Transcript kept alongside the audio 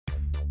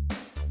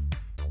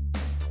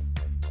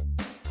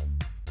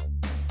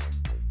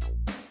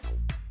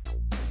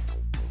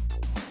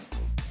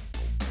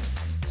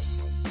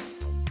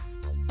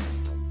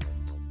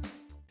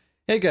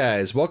Hey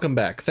guys, welcome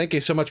back. Thank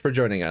you so much for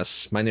joining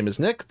us. My name is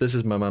Nick, this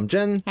is my mom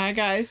Jen. Hi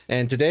guys.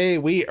 And today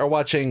we are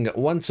watching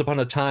Once Upon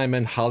a Time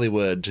in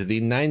Hollywood, the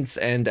ninth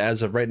and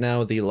as of right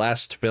now, the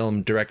last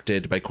film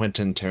directed by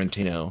Quentin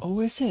Tarantino. Oh,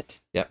 is it?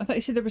 Yeah. I thought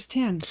you said there was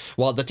 10.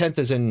 Well, the 10th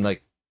is in,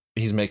 like,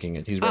 he's making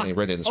it. He's writing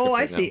the script Oh, I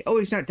right see. now. Oh,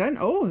 he's not done?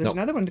 Oh, there's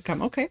another one to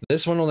come. Okay.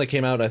 This one only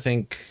came out, I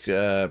think,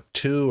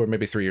 2 or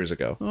maybe 3 years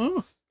ago.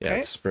 Oh, yeah,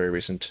 it's very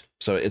recent.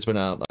 So it's been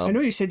out. I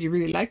know you said you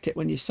really liked it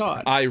when you saw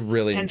it. I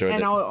really enjoyed it.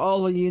 And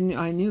all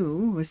I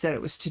knew was that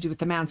it was to do with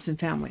the Manson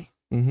family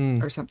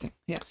or something.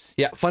 Yeah.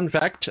 Yeah, fun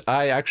fact,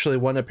 I actually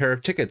won a pair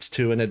of tickets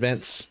to an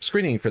advance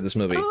screening for this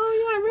movie. Oh,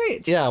 yeah,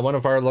 right. Yeah, one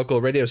of our local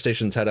radio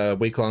stations had a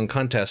week-long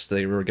contest.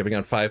 They were giving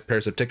out 5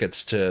 pairs of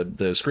tickets to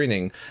the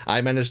screening.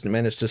 I managed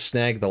to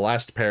snag the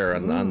last pair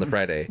on the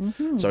Friday.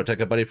 So I took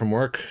a buddy from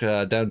work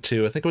down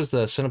to, I think it was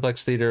the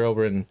Cineplex Theater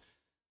over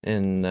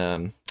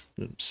in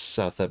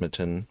South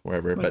Edmonton,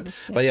 wherever.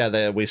 But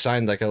yeah, we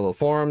signed like a little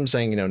form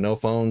saying, no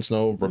phones,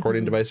 no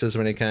recording devices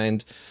of any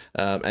kind.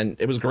 And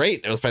it was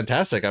great. It was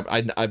fantastic.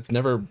 I've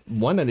never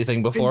won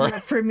anything before. Been to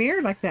a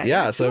premiere like that.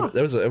 Yeah, so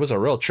it was a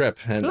real trip.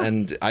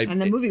 And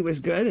the movie was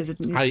good. Is it?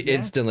 I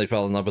instantly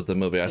fell in love with the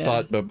movie. I saw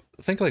it, but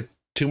I think like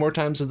 2 more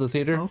times at the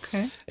theater.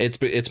 Okay.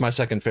 It's my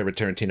second favorite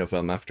Tarantino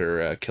film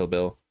after Kill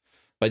Bill.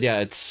 But yeah,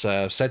 it's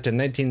set in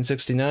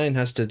 1969,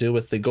 has to do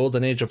with the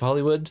golden age of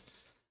Hollywood.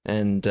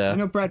 And I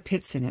know Brad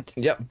Pitt's in it.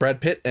 Yep,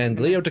 Brad Pitt and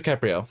Leo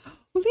DiCaprio.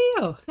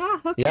 Leo.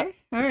 Ah, okay. Yep.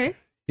 All right.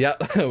 Yeah,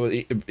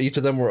 each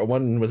of them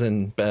one was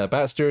in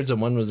Bastards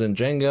and one was in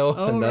Django.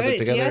 Oh, and right.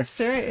 Together.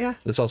 Yes, right, yeah.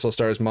 This also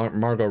stars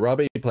Margot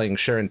Robbie playing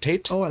Sharon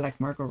Tate. Oh, I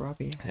like Margot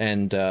Robbie.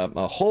 And a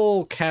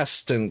whole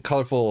cast and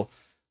colorful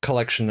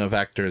collection of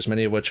actors,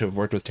 many of which have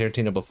worked with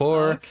Tarantino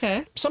before.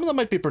 Okay. Some of them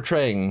might be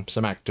portraying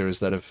some actors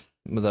that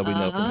we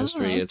know from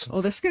history. This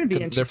is going to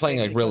be interesting. They're playing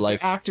like real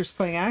life actors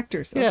playing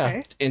actors. Yeah,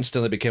 okay.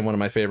 instantly became one of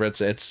my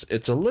favorites.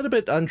 It's a little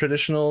bit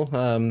untraditional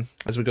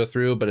as we go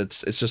through, but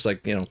it's just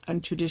like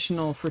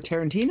untraditional for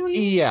Tarantino.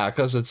 Yeah,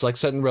 because it's like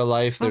set in real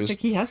life. I don't think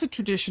he has a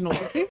traditional.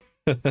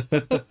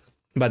 But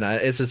no,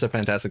 it's just a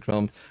fantastic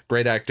film.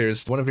 Great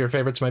actors. One of your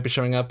favorites might be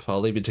showing up. I'll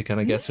leave you to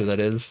kind of guess who that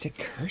is. Is it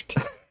Kurt?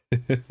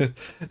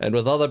 And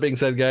with all that being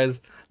said, guys,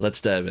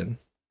 let's dive in.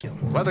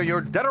 Whether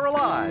you're dead or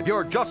alive,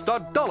 you're just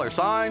a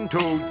 $sign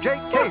to Jake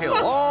Cahill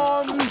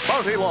on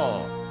Party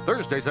Law.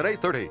 Thursdays at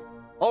 8:30,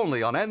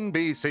 only on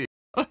NBC.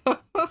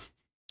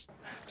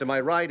 To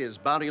my right is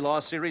Bounty Law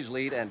Series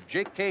lead and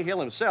Jake Cahill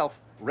himself,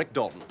 Rick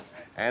Dalton.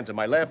 And to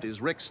my left is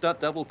Rick's stunt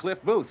double,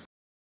 Cliff Booth.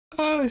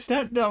 Oh,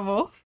 stunt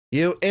double.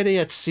 You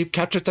idiots, you've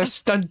captured their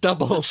stunt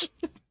doubles.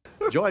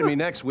 Join me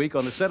next week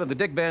on the set of The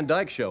Dick Van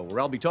Dyke Show,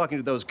 where I'll be talking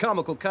to those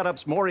comical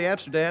cut-ups Maury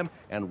Amsterdam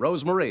and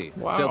Rose Marie.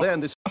 Wow. Till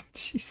then, this... Oh,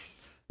 jeez.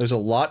 There's a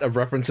lot of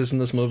references in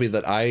this movie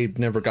that I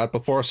never got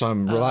before, so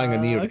I'm relying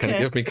on you to kind of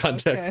give me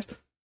context.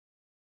 Okay.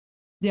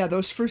 Yeah,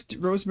 those first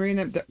Rosemary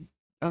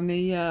on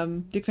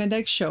the Dick Van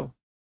Dyke Show,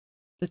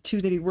 the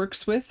 2 that he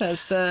works with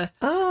as the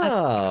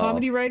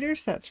comedy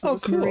writers, that's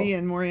Rosemary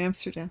and Maury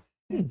Amsterdam.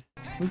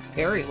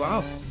 Harry,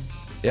 wow.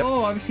 Yep.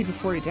 Oh, obviously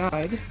before he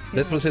died.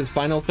 This was his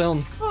final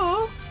film.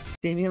 Oh,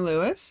 Damian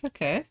Lewis.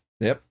 Okay.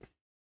 Yep.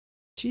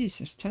 Jeez,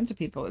 there's tons of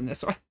people in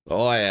this one.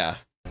 Oh, yeah.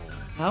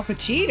 Al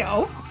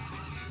Pacino.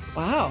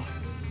 Wow.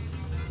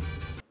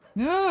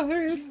 Oh,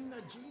 there he is.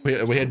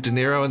 We had De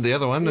Niro in the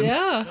other one.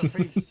 Yeah.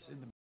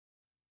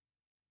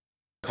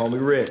 Call me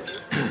Rick.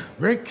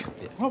 Rick?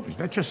 Oh, is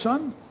that your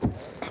son?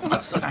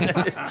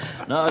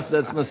 No,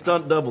 that's my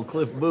stunt double,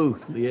 Cliff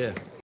Booth. Yeah.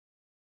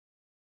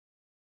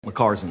 My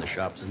car's in the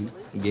shop, so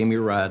he gave me a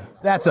ride.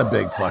 That's a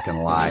big fucking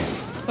lie.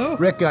 Oh.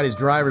 Rick got his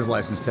driver's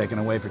license taken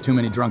away for too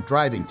many drunk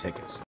driving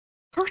tickets.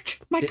 Kurt,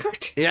 my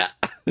Kurt. Yeah.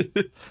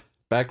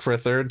 Back for a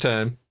 3rd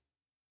time.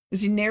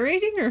 Is he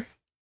narrating or?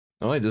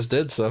 Oh, I just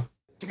did so.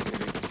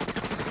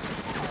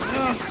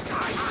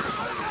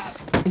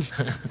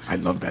 I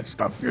love that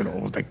stuff,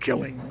 with the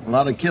killing. A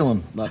lot of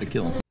killing, a lot of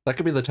killing. That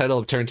could be the title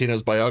of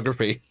Tarantino's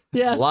biography.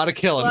 Yeah. A lot of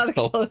killing. A lot of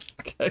killing.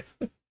 Okay.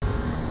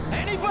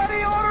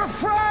 Anybody order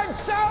fried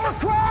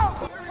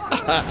sauerkraut?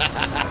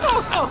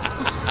 Oh,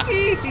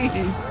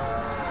 jeez.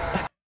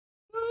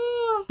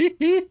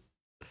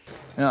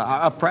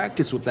 I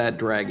practiced with that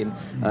dragon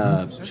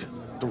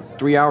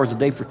 3 hours a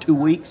day for 2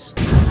 weeks.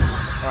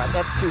 All right,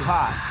 that's too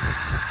hot.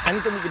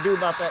 Anything we can do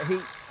about that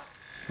heat?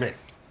 Rick,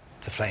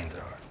 it's a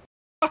flamethrower.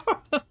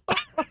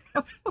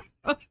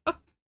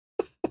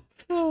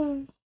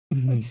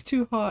 It's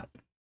too hot.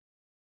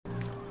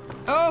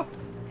 Oh!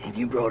 And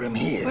you brought him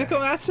here. Michael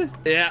Madsen?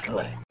 Yeah.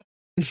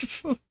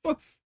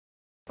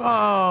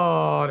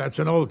 Oh, that's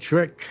an old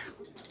trick.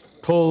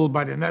 Pulled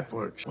by the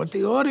networks. What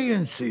the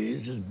audience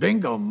sees is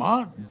Bingo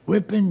Martin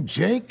whipping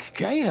Jake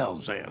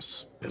Cahill's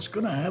ass. It's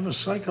gonna have a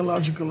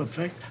psychological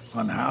effect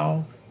on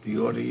how the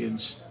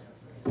audience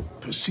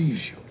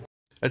perceives you.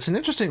 It's an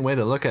interesting way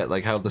to look at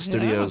like how the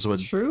studios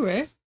would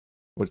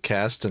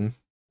cast and.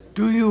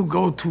 Do you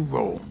go to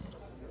Rome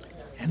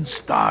and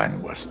star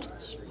in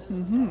westerns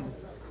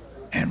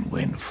and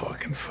win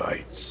fucking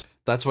fights?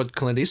 That's what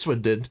Clint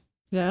Eastwood did.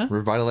 Yeah.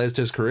 Revitalized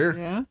his career.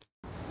 Yeah.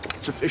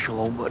 It's official,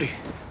 old buddy.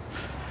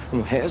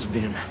 Well, it has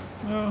been.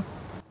 Oh. I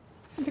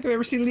don't think I've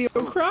ever seen Leo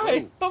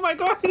cry. Oh my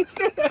God, he's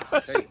good.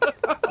 Sorry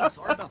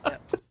about that.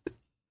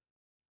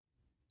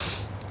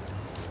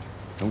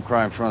 Don't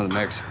cry in front of the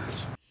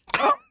Mexicans.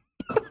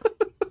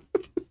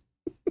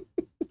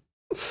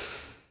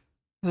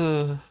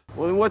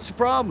 Well, what's the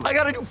problem? I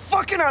gotta do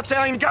fucking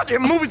Italian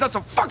goddamn movies. That's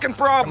a fucking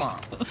problem.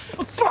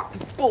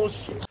 Fucking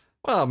bullshit.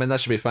 Well, I mean, that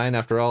should be fine.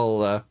 After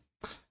all,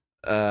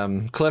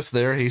 Cliff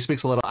there, he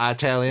speaks a little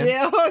Italian.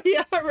 Yeah, oh,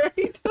 yeah,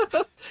 right.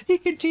 He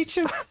could teach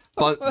him.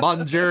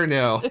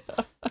 Buongiorno.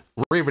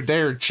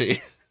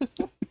 Arrivederci.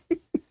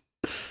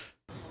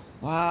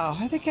 Wow,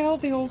 how they get all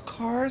the old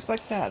cars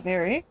like that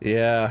there, eh?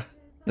 Yeah,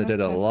 they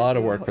did a lot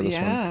of work for this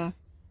one. Yeah.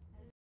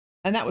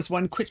 And that was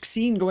one quick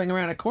scene going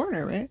around a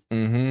corner, right?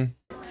 Mm-hmm.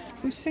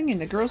 Who's singing?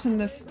 The girls in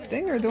the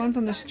thing or the ones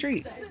on the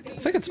street? I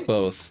think it's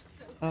both.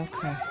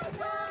 Okay.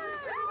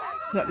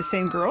 Is that the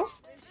same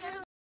girls?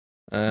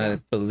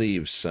 I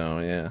believe so,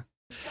 yeah.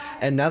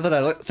 And now that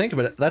I think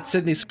about it, that's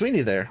Sydney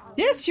Sweeney there.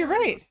 Yes, you're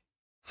right.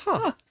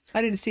 Huh.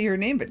 I didn't see her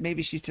name, but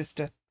maybe she's just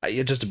a...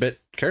 Just a bit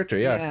character,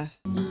 yeah.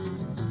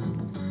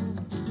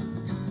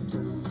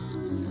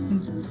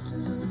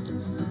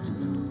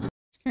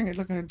 Kind of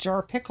looking at a jar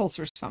of pickles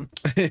or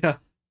something. Yeah.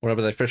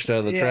 Whatever they fished out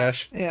of the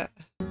trash. Yeah.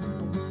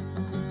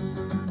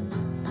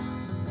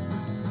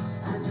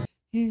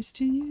 Here's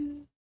to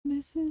you,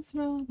 Mrs.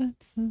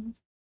 Robinson.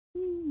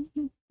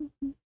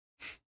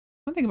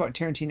 One thing about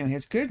Tarantino, he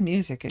has good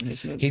music in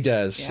his movies. He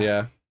does,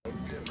 yeah.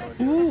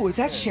 Ooh, is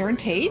that Sharon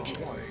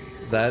Tate?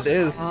 That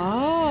is.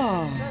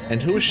 Oh.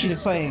 And who was she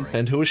playing?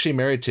 And who was she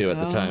married to at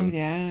the time?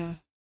 Yeah.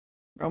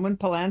 Roman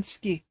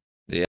Polanski.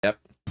 Yep.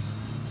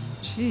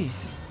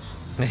 Jeez.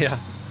 Yeah.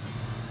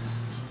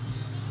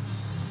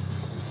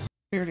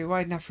 Barely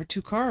wide enough for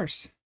two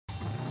cars.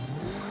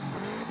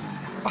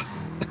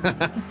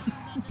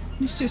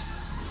 He's just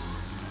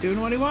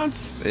doing what he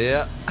wants.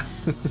 Yeah.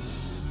 I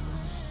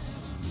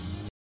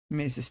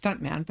mean, he's a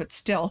stunt man, but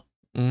still.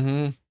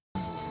 Mm-hmm.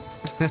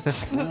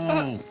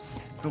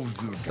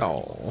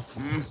 Oh.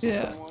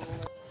 Yeah.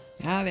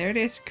 Ah, there it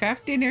is.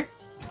 Craft dinner.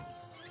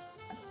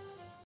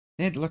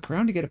 They had to look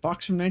around to get a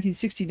box from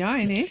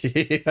 1969, eh?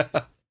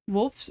 Yeah.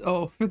 Wolf's.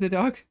 Oh, for the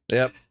dog.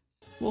 Yep.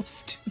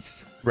 Wolf's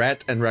tooth.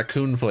 Rat and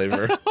raccoon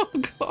flavor. Oh,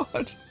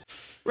 God.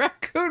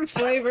 Raccoon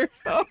flavor.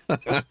 Oh,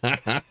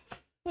 God.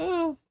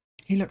 Oh.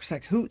 He looks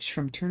like Hooch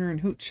from Turner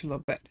and Hooch a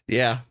little bit.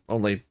 Yeah,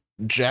 only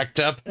jacked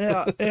up.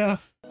 Yeah, yeah.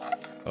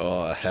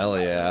 Oh, hell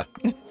yeah.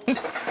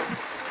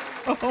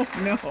 Oh,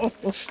 no.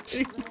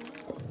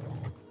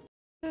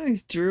 Oh,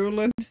 he's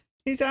drooling.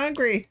 He's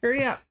hungry.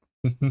 Hurry up.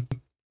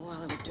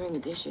 While I was doing the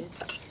dishes,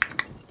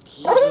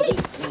 he made,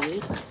 and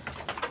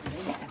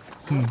then at the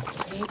club,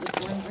 it was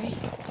going great.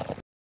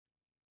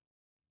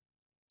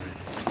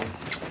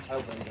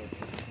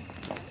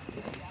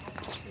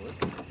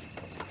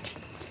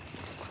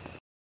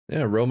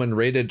 Yeah, Roman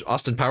raided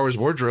Austin Powers'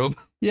 wardrobe.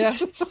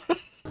 Yes.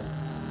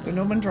 But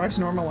no one drives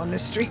normal on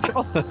this street.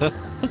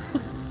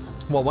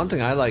 Well, one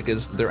thing I like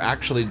is they're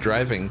actually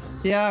driving.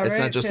 Yeah, right. It's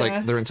not just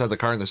like they're inside the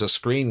car and there's a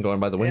screen going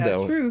by the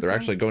window. True, they're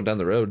actually going down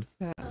the road.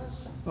 Yeah.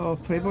 Oh,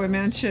 Playboy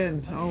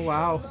Mansion. Oh,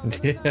 wow.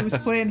 Yeah. Who's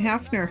playing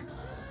Hafner?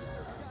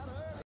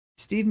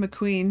 Steve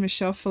McQueen,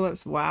 Michelle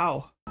Phillips.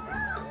 Wow.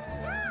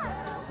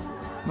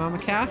 Mama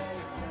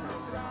Cass?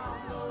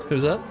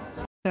 Who's that?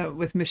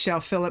 With Michelle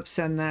Phillips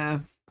and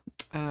the...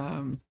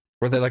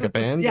 Were they like a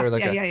band? Yeah, or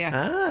like yeah.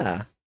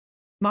 Ah.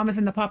 Mamas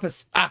and the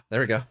Papas. Ah, there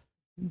we go.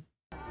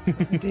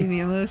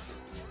 Damian Lewis.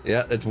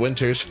 Yeah, it's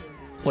Winters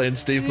playing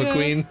Steve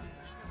McQueen.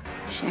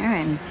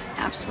 Sharon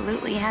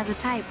absolutely has a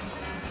type.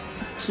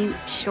 Cute,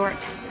 short,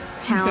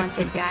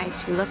 talented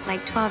guys who look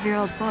like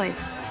 12-year-old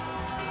boys.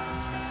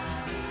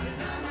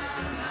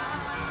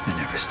 I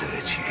never stood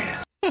a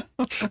chance.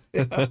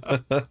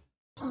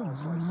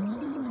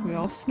 We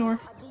all snore.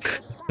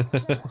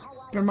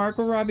 Or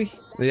Margot Robbie.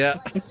 Yeah.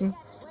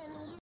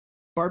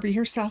 Barbie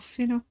herself,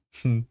 you know.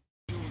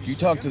 You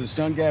talk to the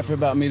stunt gaffer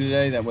about me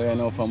today? That way I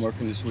know if I'm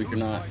working this week or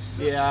not.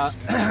 Yeah,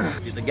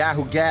 you're the guy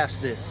who gaffs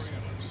this.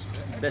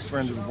 Best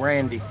friend of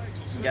Randy,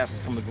 the guy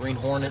from the Green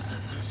Hornet.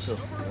 So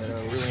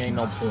really ain't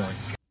no point.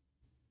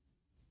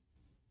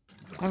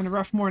 Having a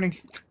rough morning.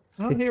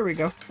 Oh, here we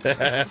go.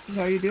 This is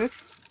how you do it.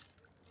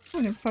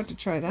 I never thought to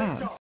try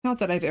that. Not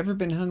that I've ever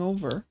been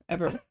hungover,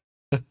 ever.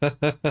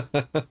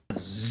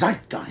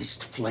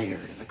 Zeitgeist flair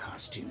to the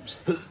costumes.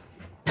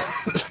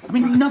 I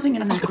mean, nothing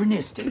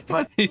anachronistic,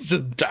 but... He's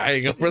just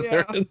dying over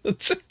there in the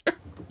chair.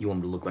 You want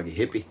him to look like a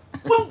hippie?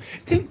 Well,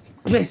 think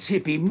less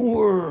hippie,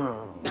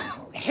 more...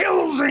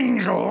 Hell's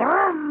Angel!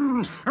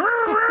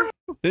 I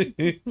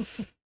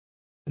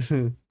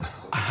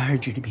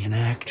hired you to be an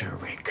actor,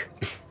 Rick.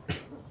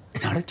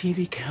 Not a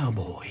TV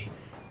cowboy.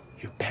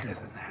 You're better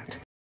than that.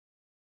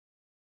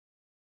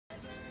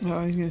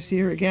 Oh, he's going to see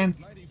her again.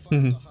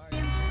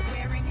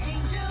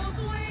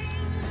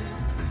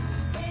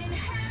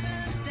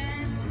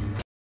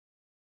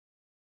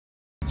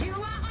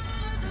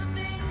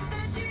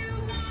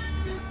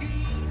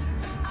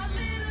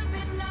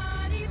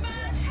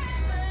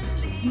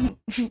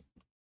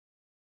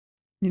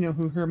 You know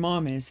who her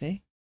mom is, eh?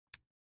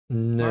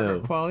 No.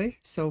 Margaret Qualley.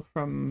 So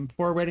from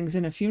 4 Weddings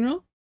and a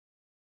Funeral,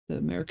 the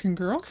American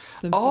Girl.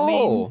 The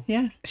Oh,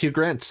 yeah. Hugh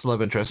Grant's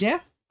love interest. Yeah.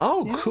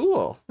 Oh, Yeah.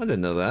 cool. I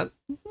didn't know that.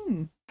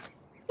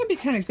 It'd be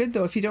kind of good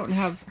though if you don't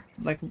have,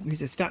 like,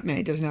 he's a stuntman.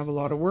 He doesn't have a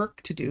lot of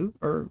work to do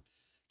or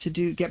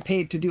get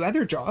paid to do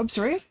other jobs,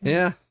 right?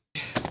 Yeah.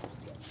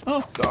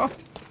 Oh God.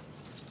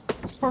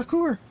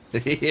 Parkour.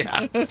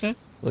 Yeah.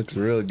 Looks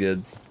really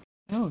good.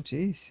 Oh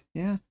geez.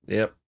 Yeah.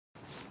 Yep.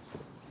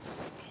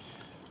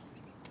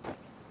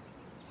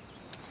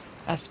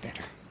 That's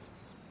better.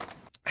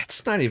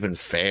 It's not even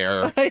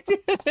fair.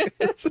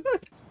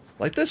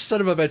 Like, this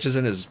son of a bitch is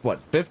in his,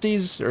 what,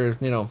 50s? Or,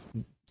 you know,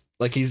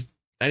 like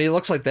and he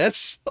looks like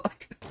this?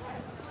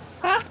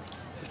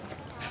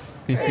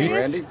 Hey,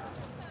 Randy?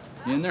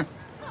 You in there?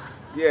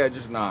 Yeah,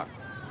 just knock.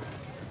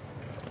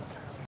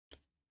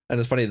 And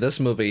it's funny, this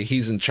movie,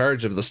 he's in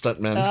charge of the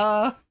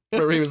stuntmen.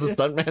 Remember he was the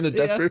stuntman in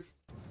Death Proof?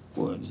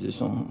 What, is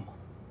this on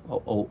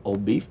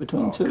old beef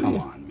between the two of you? Come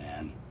on,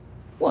 man.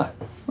 What?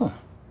 Huh.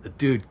 The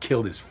dude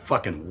killed his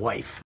fucking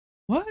wife.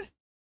 What?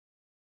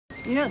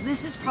 You know,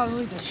 this is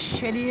probably the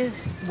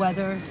shittiest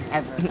weather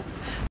ever.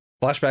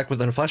 Flashback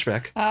within a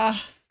flashback.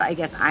 I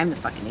guess I'm the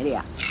fucking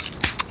idiot.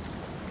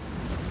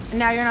 And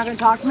now you're not gonna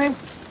talk to me?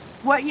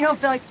 What, you don't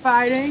feel like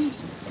fighting?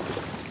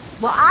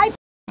 Well,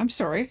 I'm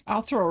sorry.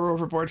 I'll throw her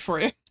overboard for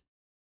you.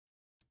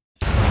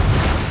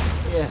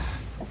 Yeah.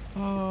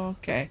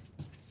 Okay.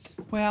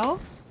 Well,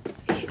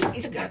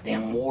 He's a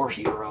goddamn war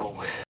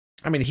hero.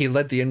 I mean, he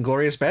led the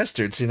Inglorious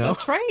Bastards, you know?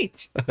 that's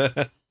right.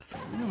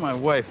 You know my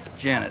wife,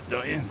 Janet,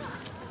 don't you?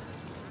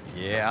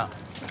 Yeah.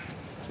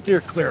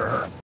 Steer clear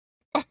of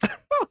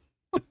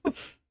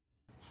her.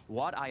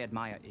 What I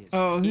admire is...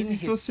 Oh, in who's he his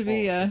supposed to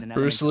be? fall is an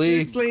Bruce element- Lee.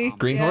 Bruce Lee.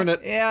 Green Yeah. Hornet.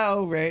 Yeah,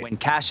 oh, right. When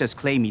Cassius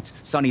Clay meets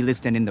Sonny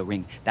Liston in the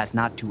ring, that's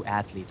not two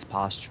athletes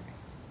posturing.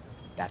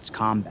 That's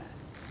combat.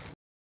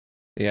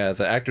 Yeah,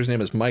 the actor's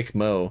name is Mike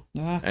Moe.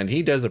 And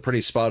he does a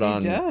pretty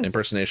spot-on does.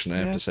 impersonation, I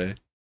have Yeah. to say.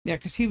 Yeah,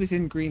 because he was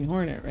in Green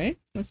Hornet, right?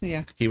 Wasn't he?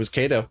 Yeah. He was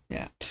Kato.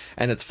 Yeah.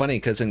 And it's funny,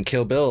 because in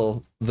Kill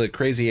Bill, the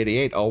Crazy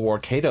 88 all wore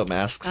Kato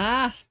masks.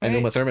 Ah, And right.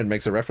 Uma Thurman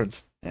makes a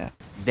reference. Yeah.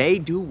 They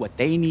do what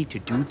they need to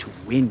do to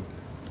win.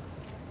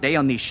 They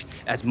unleash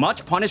as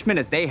much punishment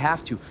as they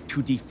have to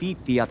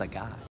defeat the other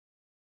guy.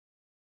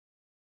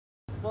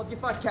 Well, if you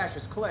fought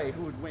Cassius Clay,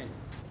 who would win?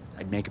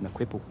 I'd make him a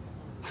cripple.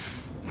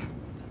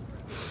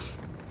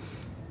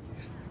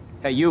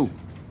 Hey, you.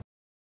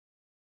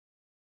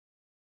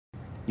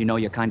 You know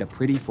you're kind of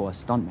pretty for a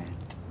stuntman.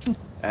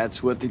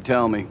 That's what they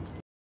tell me.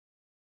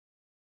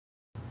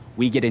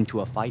 We get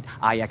into a fight,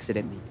 I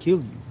accidentally kill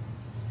you.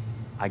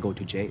 I go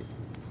to jail.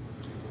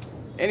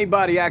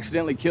 Anybody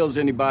accidentally kills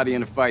anybody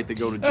in a fight, they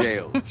go to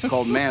jail. It's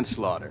called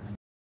manslaughter.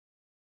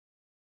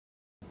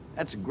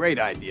 That's a great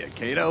idea,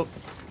 Kato.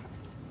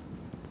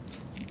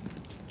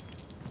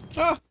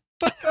 Oh.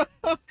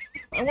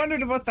 I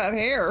wondered about that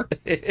hair.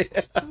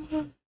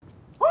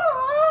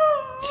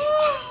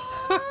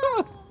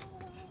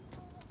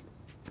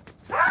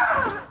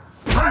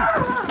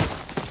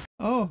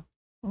 Oh,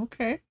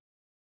 okay.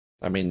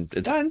 I mean,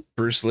 it's Done.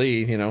 Bruce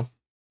Lee, you know.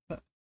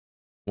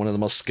 One of the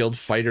most skilled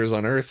fighters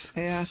on Earth.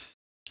 Yeah.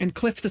 And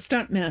Cliff the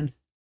stuntman.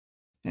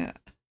 Yeah.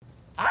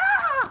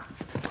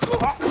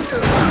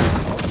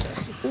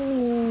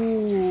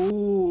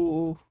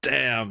 Ooh.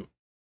 Damn.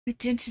 They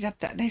dented up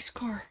that nice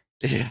car.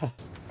 Yeah.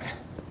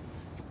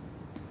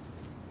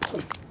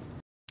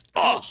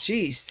 Oh,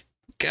 jeez.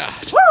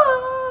 God.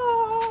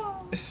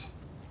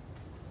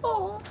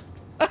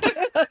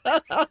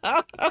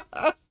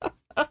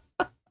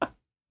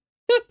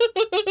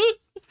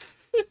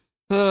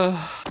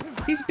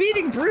 He's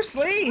beating Bruce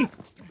Lee.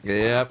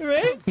 Yep.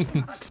 Right?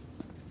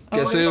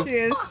 Guess who? She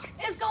is.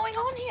 What is going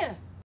on here?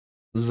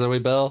 Zoe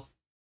Bell.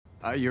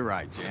 You're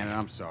right, Janet.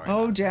 I'm sorry.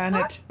 Oh,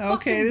 Janet.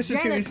 Okay, this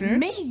is serious. Janet,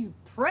 me, you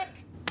prick.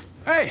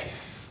 Hey.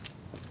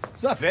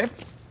 What's up, babe?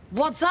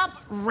 What's up,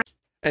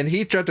 And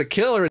he tried to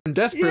kill her in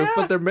Death Proof,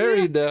 but they're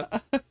married now.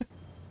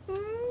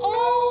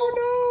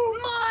 Oh,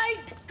 my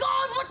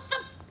God, what the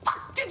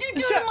fuck did you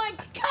do to my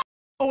car?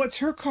 Oh, it's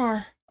her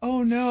car.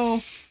 Oh,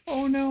 no.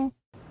 Oh, no.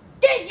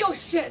 Get your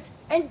shit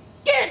and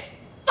get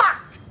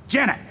fucked.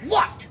 Janet,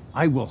 What?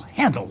 I will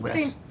handle this.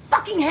 Then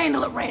fucking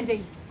handle it,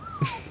 Randy.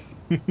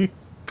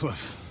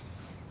 Cliff,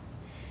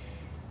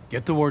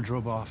 get the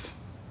wardrobe off.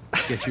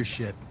 Get your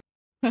shit.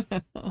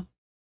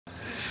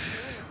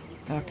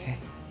 Okay.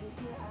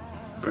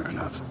 Fair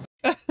enough.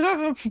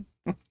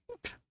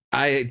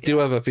 I do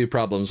have a few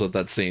problems with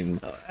that scene.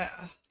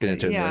 Get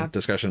into yeah. the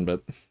discussion,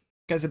 but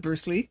Because of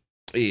Bruce Lee?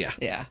 yeah.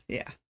 Yeah,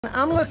 yeah.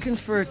 I'm looking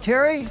for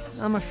Terry.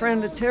 I'm a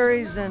friend of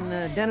Terry's and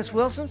Dennis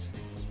Wilson's.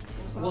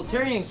 Well,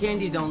 Terry and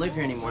Candy don't live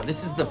here anymore.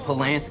 This is the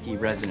Polanski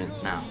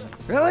residence now.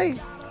 Really?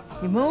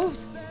 You moved?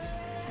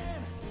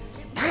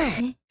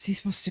 Is he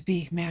supposed to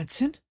be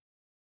Madsen?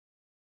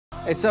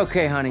 It's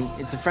okay, honey.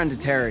 It's a friend of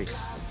Terry's.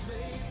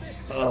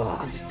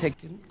 I'll just take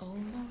it.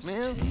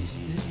 Man.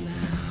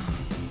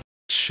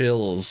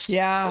 Chills.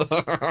 Yeah.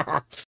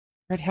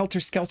 Read Helter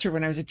Skelter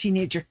when I was a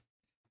teenager.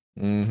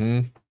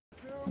 Mm-hmm.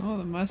 Oh,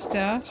 the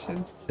mustache.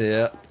 And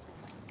Yeah.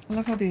 I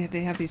love how they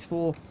have these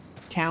whole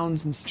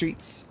towns and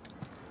streets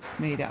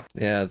made up.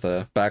 Yeah,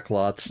 the back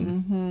lots.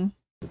 And...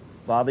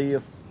 Bother you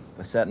if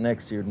I sat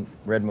next to you and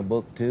read my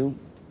book too?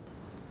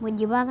 Would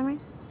you bother me?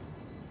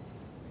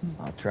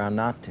 I'll try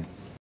not to.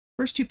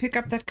 First, you pick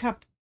up that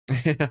cup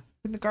Yeah.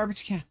 in the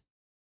garbage can.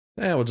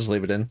 Yeah, we'll just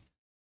leave it in.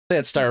 They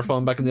had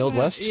styrofoam back in the Old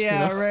West.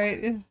 Yeah, you know?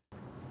 right. Yeah.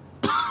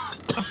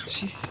 Oh,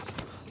 Jesus.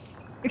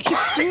 It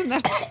keeps doing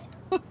that.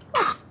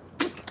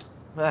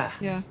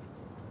 Yeah.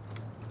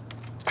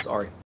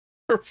 Sorry.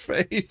 Her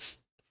face.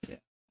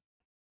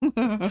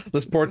 Yeah.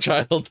 This poor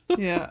child.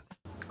 Yeah.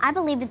 I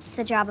believe it's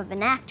the job of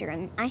an actor,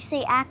 and I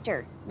say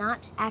actor,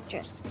 not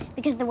actress,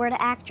 because the word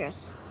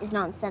actress is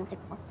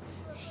nonsensical.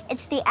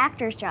 It's the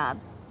actor's job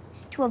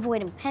to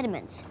avoid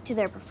impediments to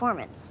their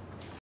performance.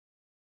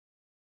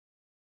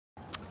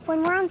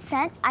 When we're on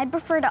set, I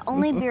prefer to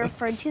only be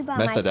referred to by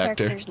my Method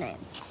actor. character's name.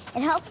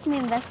 It helps me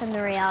invest in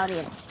the reality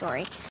of the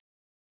story.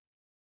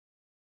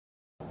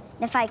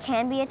 And if I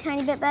can be a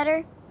tiny bit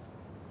better,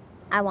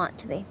 I want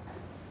to be.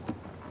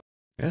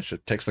 Yeah, she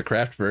takes the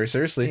craft very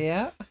seriously.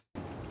 Yeah.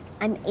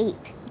 I'm 8.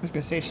 I was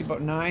going to say she's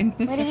about 9.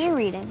 What are you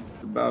reading?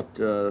 About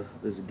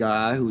this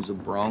guy who's a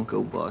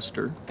Bronco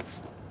buster.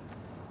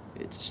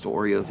 It's a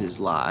story of his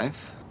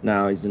life.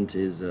 Now he's into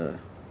his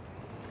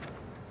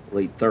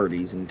late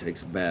 30s and he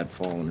takes a bad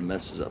fall and it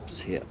messes up his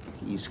hip.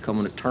 He's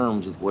coming to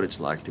terms with what it's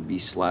like to be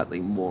slightly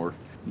more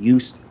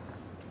used.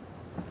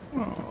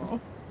 Oh,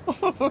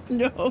 oh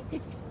no.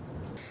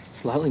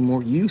 Slightly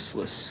more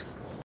useless.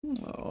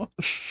 Oh.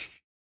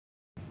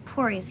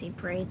 Poor Easy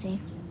Breezy.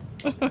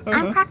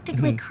 I'm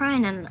practically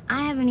crying and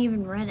I haven't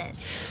even read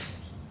it.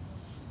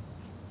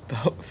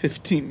 About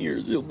 15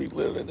 years he'll be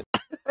living it.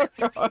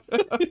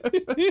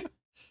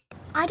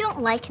 I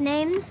don't like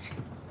names,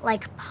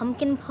 like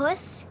Pumpkin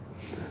Puss.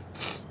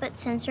 But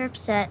since you're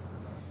upset,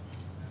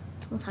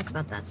 we'll talk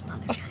about that some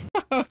other time.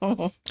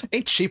 Oh.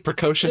 Ain't she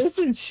precocious?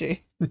 Isn't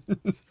she? She's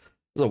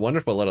a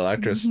wonderful little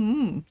actress.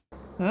 Mm-hmm.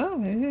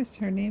 Oh, there it is.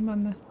 Her name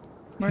on the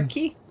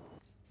marquee.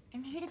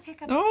 I'm here to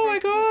pick up Oh my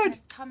God!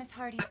 Thomas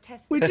Hardy's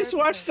test. We just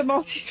watched the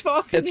Maltese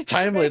Falcon. It's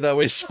timely that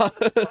we saw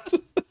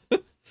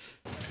it.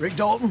 Rick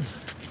Dalton?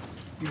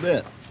 You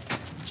bet.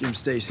 Jim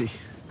Stacy.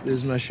 This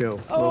is my show.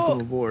 Oh.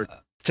 Welcome aboard.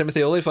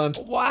 Timothy Olyphant.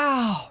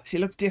 Wow. She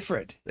looked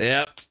different.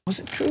 Yep. Was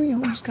it true you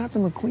almost got the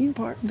McQueen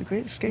part in The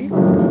Great Escape?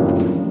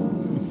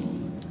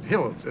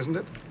 Hills, isn't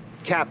it?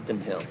 Captain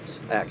Hills,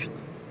 actually.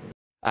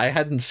 I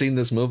hadn't seen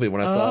this movie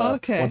when I saw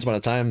it Once Upon a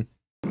Time.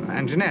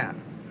 Engineer.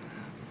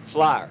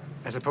 Flyer.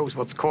 I suppose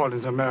what's called in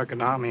the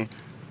American Army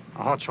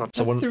a hotshot.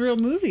 So That's the real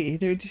movie,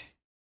 dude.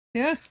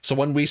 Yeah. So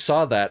when we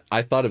saw that,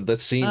 I thought of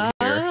this scene here.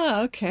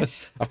 Ah, okay.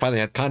 I finally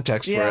had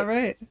context for it. Yeah,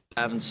 right.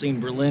 I haven't seen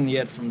Berlin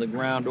yet from the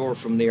ground or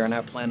from the air, and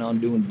I plan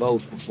on doing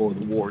both before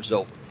the war's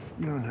over.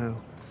 You and who?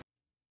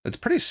 It's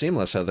pretty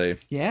seamless how they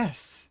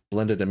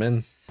blended him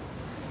in.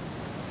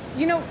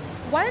 You know,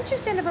 why don't you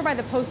stand over by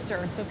the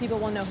poster so people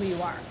will know who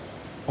you are?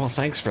 Well,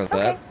 thanks for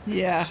that.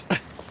 Yeah.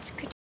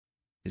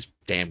 These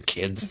damn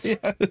kids.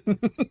 Yeah.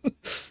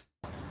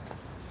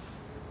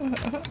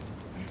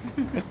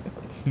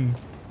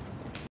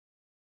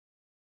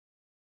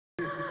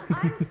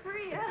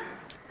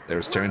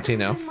 There's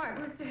Tarantino.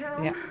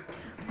 Yeah.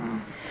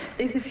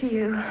 These are for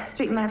you.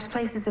 Street maps,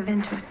 places of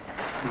interest.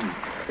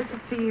 This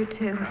is for you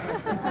too.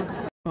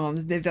 Well,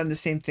 they've done the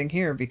same thing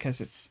here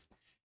because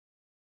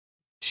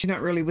she's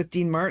not really with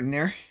Dean Martin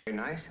there.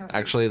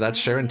 Actually, that's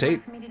Sharon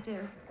Tate.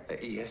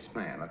 Yes,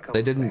 ma'am.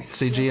 They didn't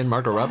CG in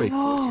Margot Robbie.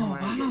 Oh,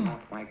 wow.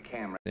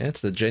 Yeah,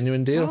 it's the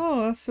genuine deal.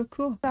 Oh, that's so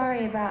cool.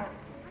 Sorry about.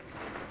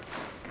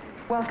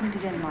 Welcome to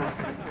Denmark.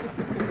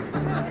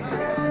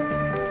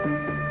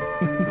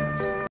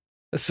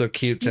 It's so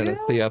cute trying to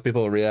see how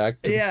people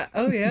react. Yeah.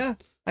 Oh, yeah.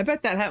 I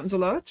bet that happens a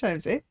lot of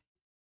times, eh?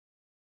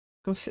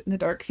 Go sit in the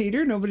dark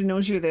theater. Nobody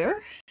knows you're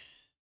there.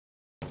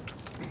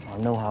 I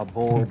know how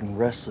bored and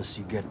restless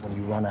you get when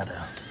you run out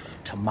of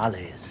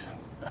tamales.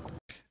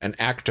 An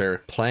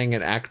actor playing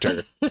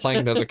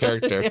another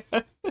character.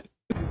 Yeah.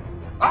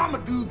 I'm a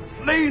dude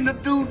playing a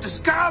dude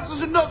disguised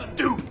as another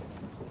dude.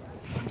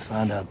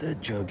 Find out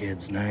that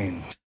Jughead's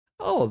name.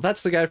 Oh,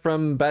 that's the guy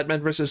from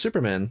Batman vs.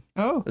 Superman.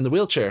 Oh. In the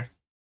wheelchair.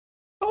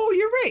 Oh,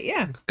 you're right,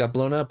 yeah. Got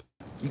blown up.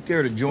 You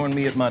care to join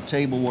me at my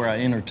table where I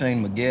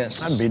entertain my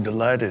guests? I'd be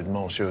delighted,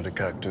 Monsieur de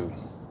Cocteau.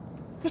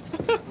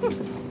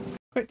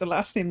 Quite the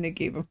last name they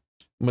gave him.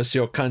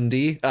 Monsieur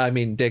Candy. I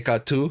mean,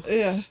 Decatu.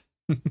 Yeah.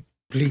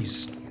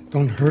 Please,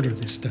 don't hurt her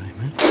this time,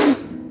 eh?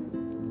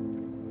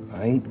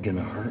 I ain't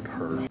gonna hurt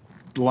her.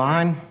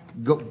 Line,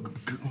 go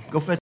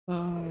fetch.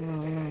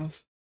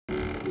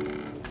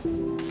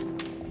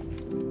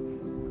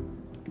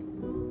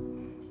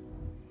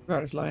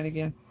 Got his line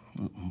again.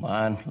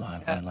 Line.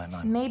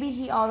 Maybe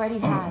he already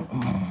has.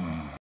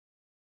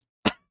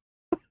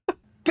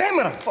 Damn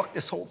it, I fucked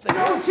this whole thing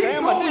up,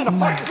 Sam. I did. I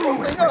fucked this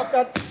whole thing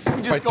up. Can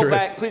we just go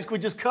back, please? Can we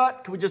just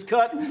cut?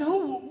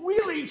 No,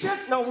 really,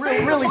 just No,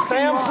 really,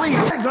 Sam, please.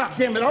 God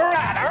damn it. All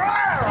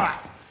right.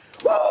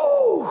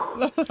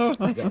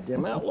 Woo!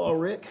 Goddamn outlaw,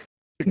 Rick.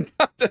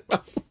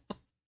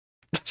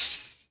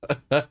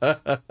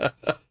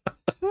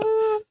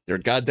 You're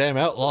a goddamn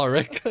outlaw,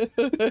 Rick.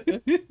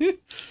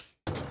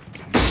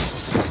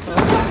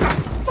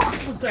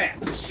 What was that?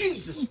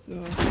 Jesus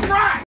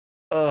Christ!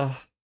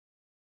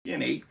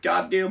 Getting 8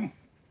 goddamn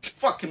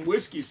fucking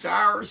whiskey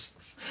sours.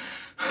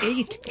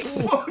 8.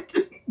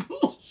 Fucking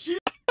bullshit.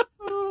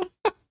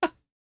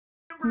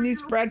 He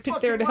needs Brad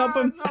Pitt there to help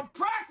him. I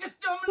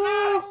practiced them and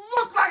I don't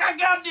look like I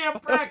goddamn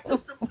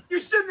practiced them. You're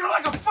sitting there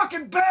like a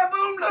fucking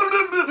baboon.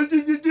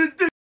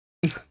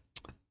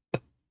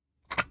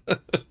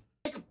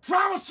 Make a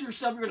promise to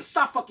yourself you're gonna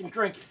stop fucking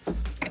drinking.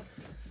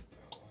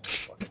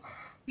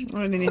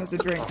 Oh, and then he has a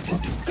drink.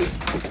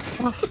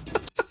 Oh,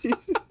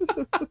 Jesus.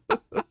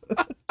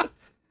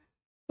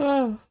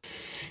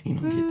 You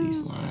don't get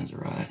these lines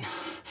right,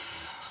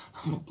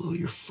 I'm gonna blow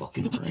your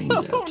fucking brains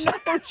out. Oh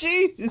no,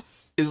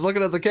 Jesus. He's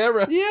looking at the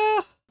camera.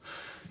 Yeah.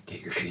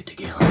 Get your shit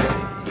together.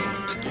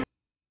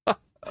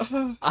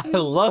 I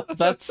love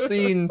that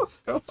scene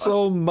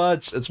so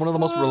much. It's one of the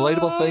most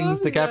relatable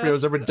things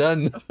DiCaprio's ever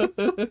done.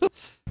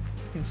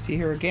 You see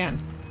her again.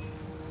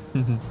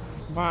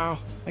 Wow.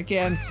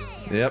 Again.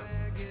 Yep.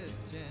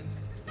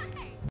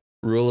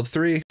 Rule of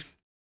 3.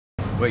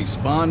 Wait,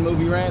 Spawn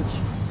Movie Ranch?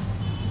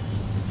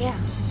 Yeah.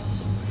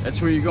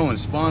 That's where you're going,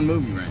 Spawn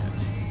Movie Ranch.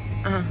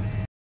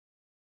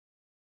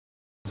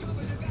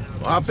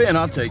 Well, hop in,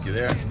 I'll take you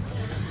there.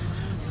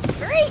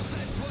 Great.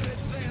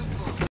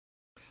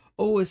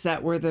 Oh, is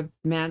that where the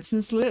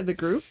Mansons live? The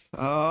group?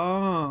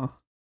 Oh.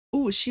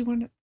 Oh, is she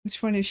one?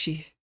 Which one is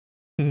she?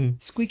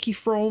 Squeaky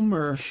Frome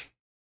or?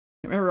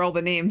 I remember all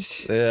the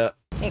names. Yeah.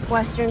 Make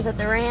westerns at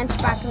the ranch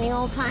back in the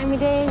old-timey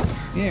days.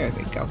 There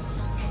they go.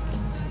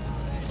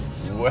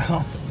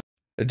 Well,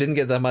 it didn't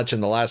get that much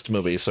in the last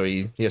movie, so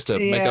he has to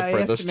make up for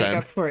it this time. Make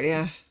up for it,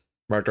 yeah.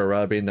 Margot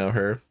Robbie, know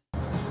her.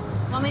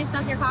 Want me to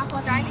stuff your cock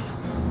while driving?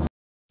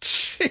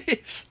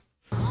 Jeez.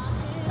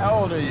 How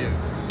old are you?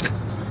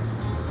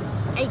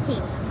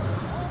 18.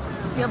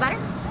 Feel better?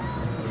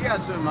 You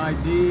got some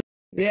ID?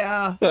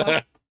 Yeah.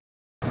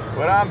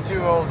 What I'm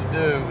too old to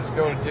do is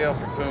go to jail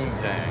for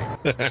poontang.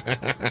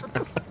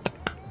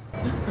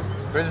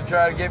 Prison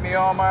tried to get me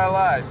all my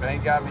life.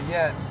 Ain't got me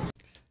yet.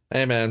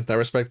 Hey man, I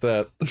respect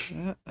that.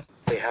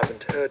 They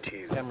haven't hurt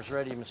you. Camera's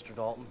ready, Mr.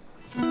 Dalton.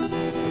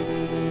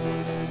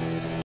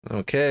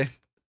 Okay,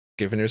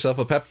 giving yourself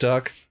a pep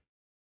talk.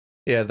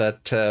 Yeah,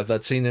 that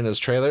scene in his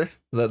trailer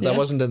that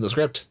wasn't in the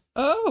script.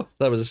 Oh,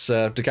 that was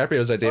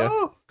DiCaprio's idea.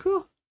 Oh,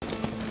 cool.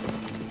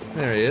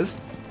 There he is.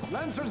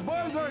 Lancers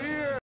boys are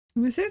here.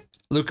 Who is it?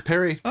 Luke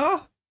Perry.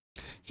 Oh,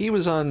 he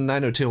was on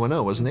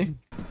 90210, wasn't he?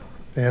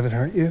 They haven't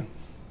hurt you?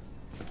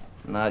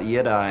 Not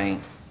yet, I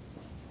ain't.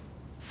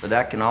 But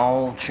that can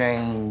all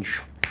change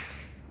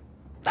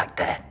like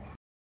that.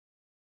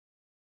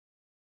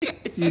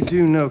 You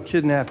do know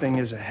kidnapping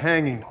is a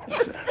hanging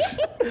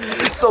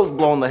offense. So's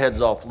blowing the heads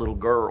off little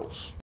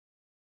girls.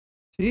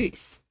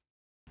 Jeez.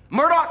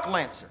 Murdoch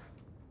Lancer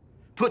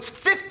puts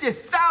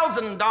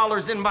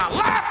 $50,000 in my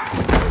lap.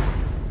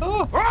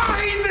 Oh. Or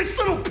I'll eat this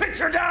little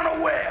pitcher down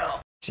a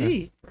well.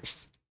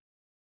 Jeez.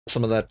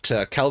 Some of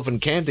that Calvin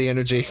Candy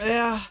energy.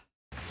 Yeah.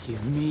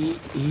 Give me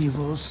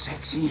evil,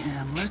 sexy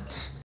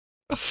Hamlet.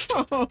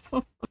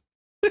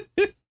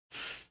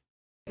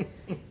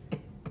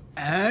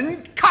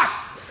 And cut!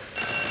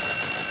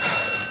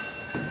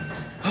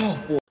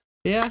 Oh, boy.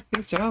 Yeah,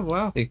 good job.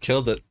 Wow. He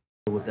killed it.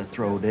 With the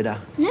throw, did I?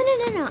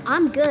 No.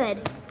 I'm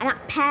good. I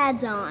got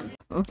pads on.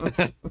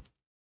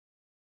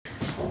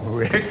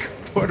 Rick,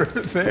 put her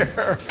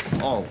there.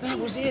 Oh, That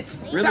was it.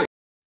 really?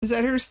 Is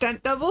that her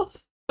stunt double?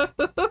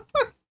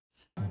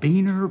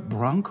 Beaner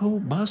Bronco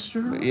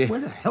Buster? Yeah. Where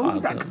the hell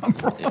did that come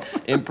from?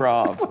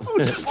 Improv. It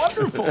was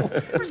wonderful.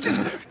 It was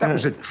that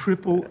was a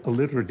triple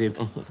alliterative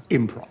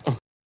improv.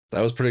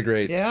 That was pretty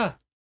great. Yeah.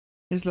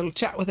 His little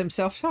chat with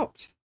himself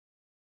helped.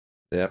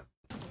 Yep.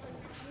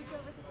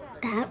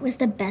 That was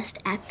the best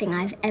acting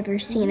I've ever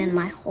seen in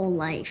my whole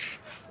life.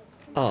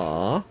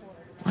 Aw.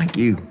 Thank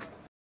you.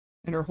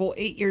 In her whole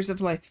 8 years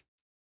of life.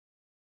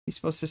 He's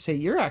supposed to say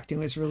your acting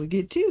was really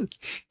good too.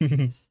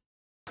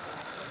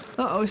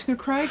 Uh-oh, he's gonna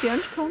cry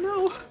again. Oh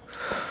no.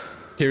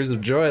 Tears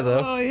of joy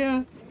though. Oh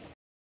yeah.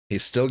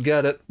 He's still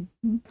got it.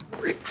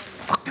 Rick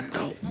fucking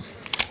Dalton.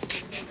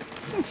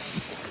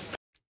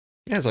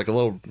 Yeah, it's like a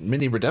little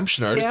mini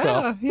redemption arc.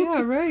 Yeah,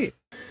 yeah, right.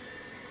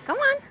 Come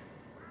on.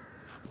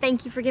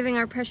 Thank you for giving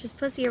our precious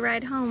pussy a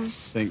ride home.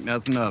 Think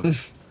nothing of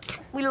it.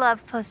 We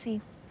love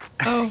pussy.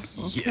 Oh,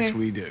 okay. Yes,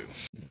 we do.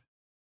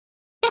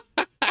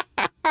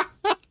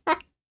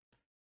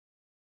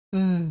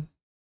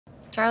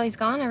 Charlie's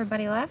gone.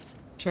 Everybody left.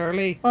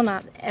 Charlie. Well,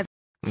 not ever.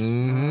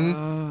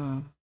 Mm-hmm.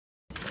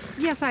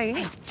 Yes, I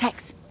am.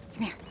 Tex,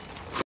 come here.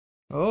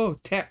 Oh,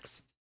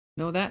 Tex.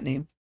 Know that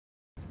name.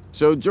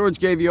 So George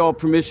gave you all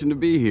permission to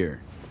be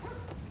here.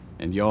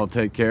 And you all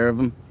take care of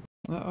him?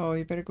 Uh-oh,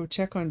 you better go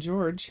check on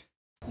George.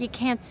 You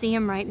can't see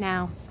him right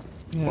now.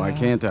 Yeah. Why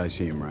can't I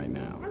see him right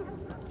now?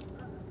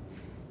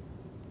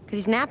 Because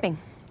he's napping.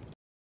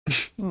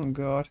 Oh,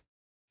 God.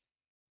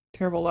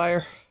 Terrible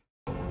liar.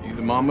 You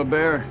the mama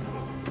bear?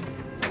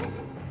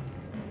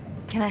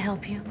 Can I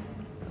help you?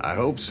 I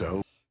hope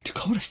so.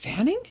 Dakota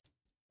Fanning?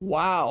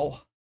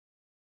 Wow.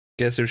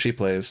 Guess who she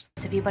plays?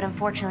 But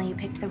unfortunately, you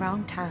picked the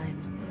wrong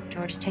time.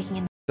 George is taking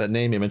in. That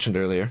name you mentioned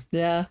earlier.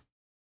 Yeah.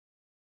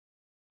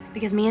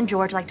 Because me and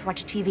George like to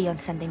watch TV on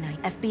Sunday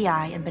night,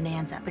 FBI and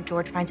Bonanza, but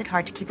George finds it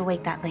hard to keep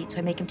awake that late, so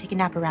I make him take a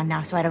nap around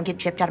now so I don't get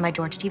gypped out of my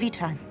George TV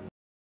time.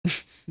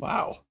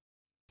 Wow.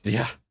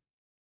 Yeah.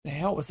 The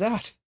hell was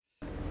that?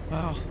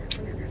 Wow.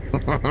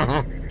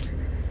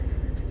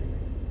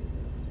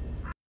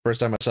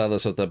 First time I saw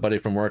this with a buddy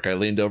from work, I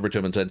leaned over to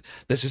him and said,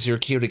 "This is your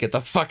cue to get the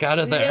fuck out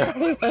of there."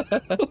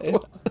 Yeah.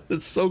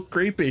 It's so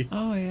creepy.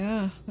 Oh,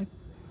 yeah. Like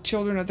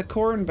Children of the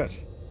Corn, but a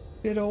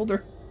bit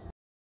older.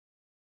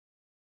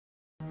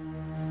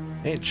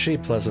 Ain't she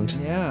pleasant?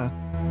 Yeah.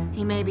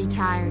 He may be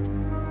tired.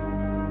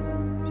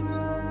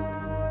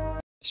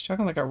 She's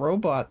talking like a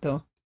robot,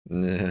 though.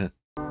 Yeah.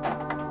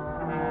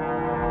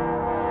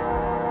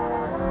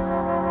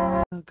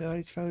 Oh, God,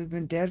 he's probably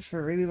been dead for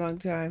a really long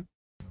time.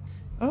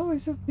 Oh,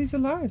 he's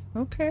alive.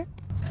 Okay.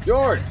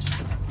 George!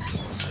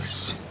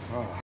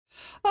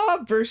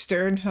 Oh, Bruce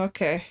Dern.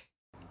 Okay.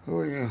 Who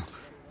are you?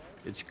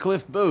 It's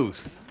Cliff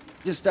Booth.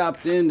 Just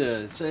stopped in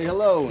to say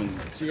hello and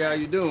see how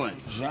you're doing.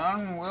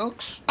 John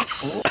Wilkes?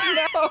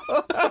 No.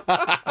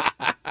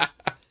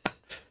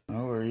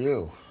 Who are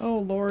you? Oh,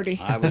 Lordy.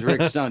 I was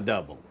Rick's stunt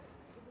double.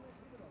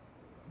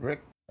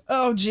 Rick?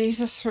 Oh,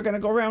 Jesus. We're going to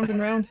go round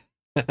and round.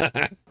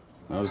 I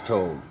was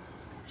told.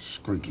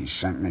 Squeaky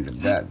sent me to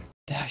bed.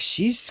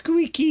 She's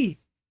squeaky.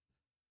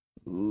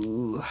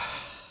 Ooh.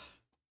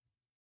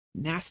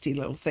 Nasty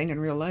little thing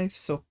in real life,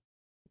 so.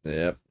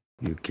 Yep.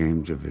 You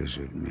came to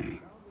visit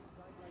me.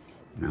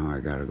 Now I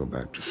gotta go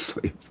back to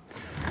sleep.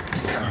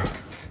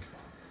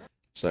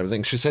 So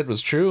everything she said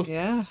was true.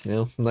 Yeah. You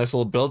know, nice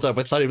little build up.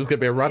 I thought he was gonna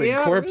be a rotting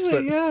corpse, really,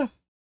 but yeah.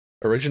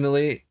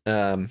 Originally,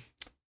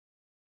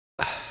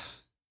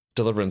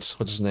 Deliverance,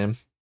 what's his name?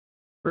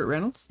 Burt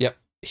Reynolds? Yep.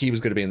 He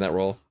was gonna be in that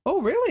role.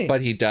 Oh, really?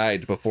 But he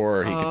died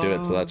before he could do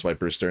it, so Oh. that's why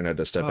Bruce Dern had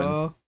to step in.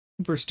 Oh,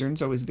 Bruce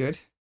Dern's always good.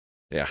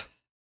 Yeah.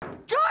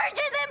 George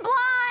isn't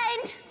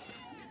blind!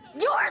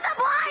 You're the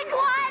blind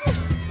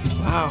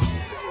one! Wow.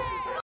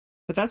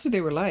 But that's what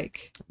they were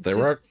like. They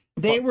were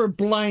They were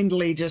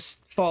blindly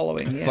just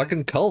following. Yeah.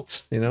 fucking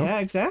cult, you know? Yeah,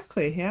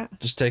 exactly. Yeah.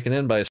 Just taken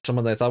in by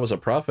someone they thought was a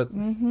prophet.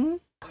 Mm-hmm.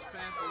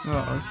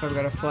 Oh, I've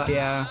got a fly.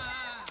 Yeah.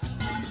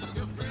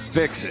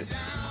 Fix it.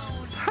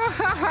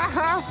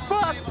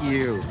 Fuck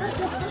you.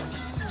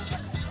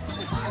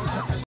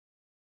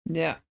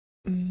 Yeah.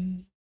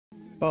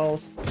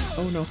 Balls.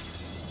 Oh, no.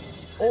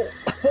 Oh,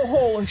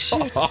 holy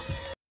shit.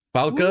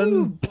 Falcon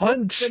Ooh,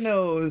 punch. The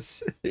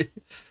nose.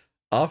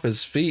 Off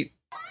his feet.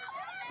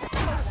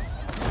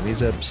 And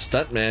he's a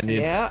stuntman.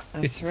 Yeah,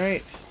 that's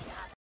right.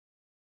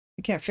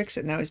 He can't fix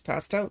it now. He's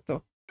passed out,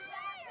 though.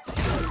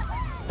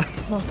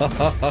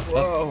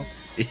 Whoa.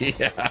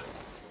 Yeah.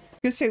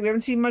 Gonna say we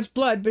haven't seen much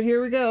blood, but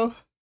here we go.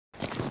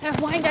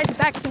 Wine died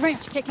back at the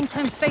ranch, kicking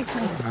some space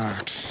in.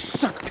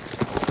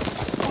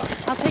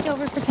 I'll take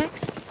over for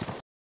Tex.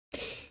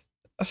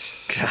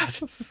 God.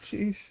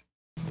 Jeez.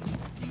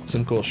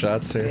 Some cool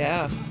shots here.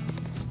 Yeah.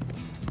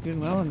 Doing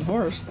well on the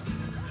horse.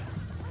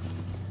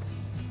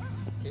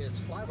 It's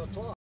 5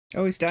 o'clock.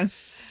 Oh, he's done.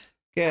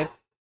 Good.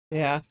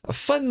 Yeah. A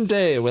fun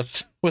day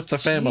with the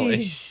family.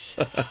 Jeez.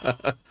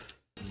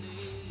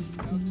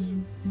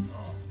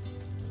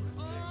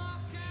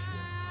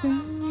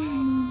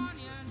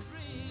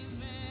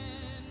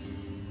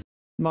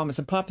 Mamas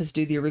and Papas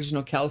do the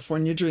original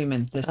California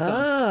Dreamin' this time.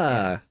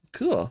 Ah,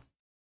 cool.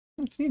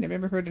 That's neat. I've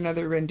never heard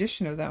another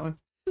rendition of that one.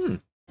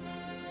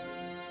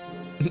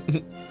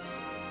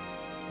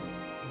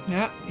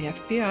 Yeah, the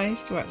FBI. I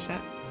used to watch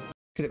that.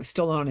 Because it was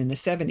still on in the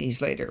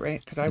 70s later, right?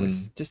 Because I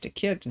was just a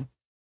kid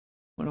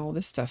when all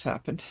this stuff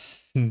happened.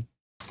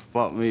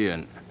 Bought me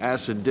an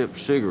acid-dipped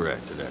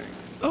cigarette today.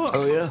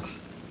 Oh, yeah?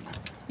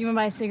 You want to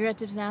buy a cigarette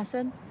dipped in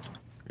acid?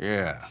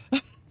 Yeah.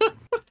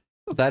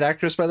 That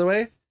actress, by the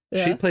way, she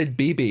Yeah. played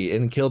BB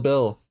in Kill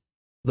Bill,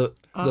 the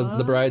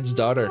bride's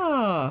daughter.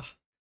 Ah,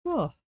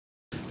 cool.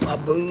 My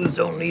booze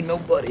don't need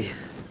nobody.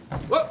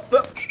 Whoop,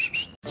 whoop.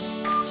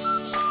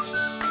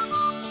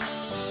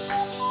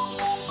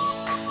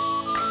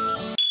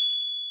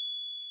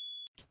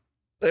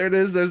 There it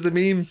is. There's the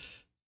meme.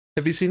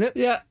 Have you seen it?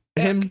 Yeah.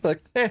 Him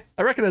like, hey,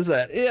 I recognize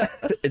that. Yeah.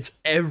 It's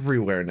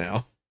everywhere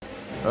now.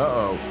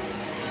 Uh-oh.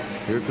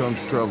 Here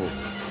comes trouble.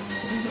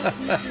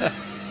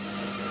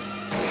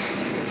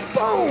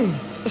 Boom!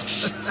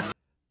 It's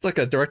like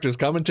a director's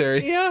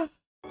commentary. Yeah.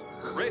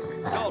 Rick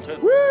Dalton.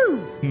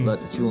 Woo!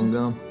 Like the chewing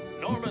gum.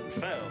 Norman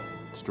Fell.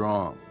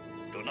 Strong.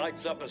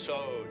 Tonight's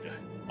episode.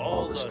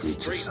 All the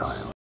streets are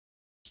silent.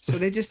 So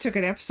they just took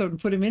an episode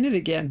and put him in it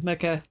again,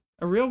 like a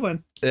real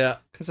one. Yeah.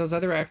 Because those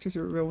other actors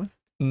are a real one.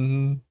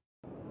 Mm-hmm.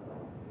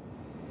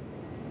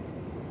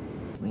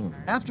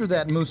 After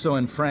that Musso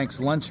and Frank's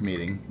lunch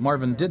meeting,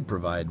 Marvin did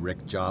provide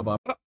Rick job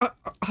up.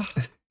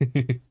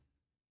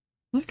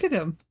 Look at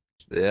him.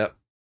 Yep.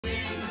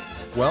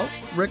 Well,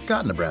 Rick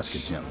got Nebraska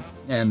Jim,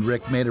 and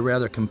Rick made a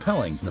rather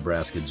compelling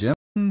Nebraska Jim.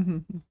 Mm-hmm.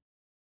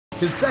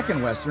 His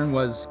second Western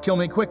was Kill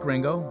Me Quick,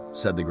 Ringo,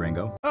 said the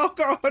gringo. Oh,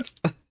 God.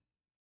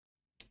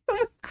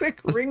 Quick,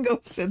 Ringo,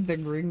 said the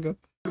gringo.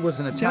 It was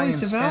an Telly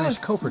Italian-Spanish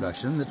Savalas.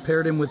 co-production that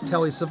paired him with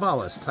Telly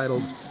Savalas,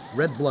 titled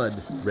Red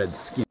Blood, Red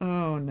Skin.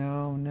 Oh,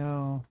 no,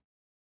 no.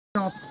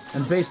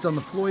 And based on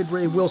the Floyd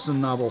Ray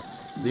Wilson novel,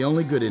 The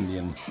Only Good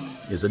Indian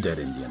is a Dead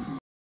Indian.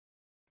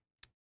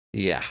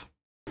 Yeah.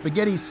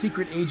 Spaghetti's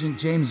secret agent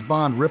James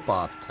Bond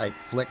ripoff type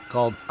flick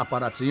called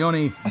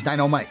Operazione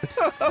Dynamite,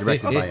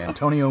 directed by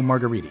Antonio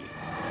Margheriti.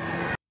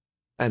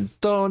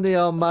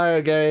 Antonio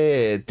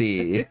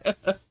Margheriti.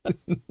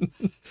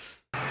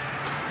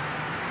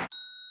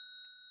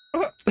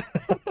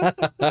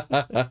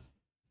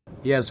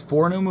 He has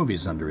 4 new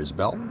movies under his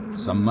belt,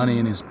 some money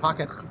in his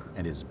pocket,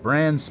 and his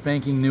brand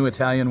spanking new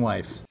Italian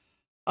wife,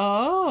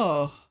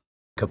 Oh.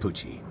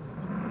 Capucci.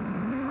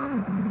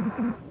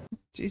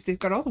 Jeez, they've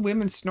got all the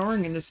women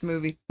snoring in this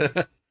movie.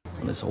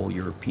 When this whole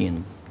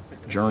European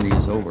journey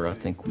is over, I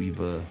think we've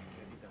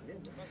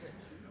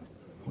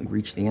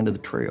reached the end of the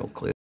trail,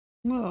 Cliff.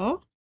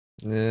 Well,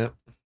 Yeah.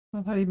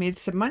 I thought he made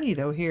some money,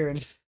 though, here.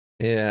 And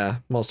Yeah.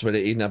 Most of it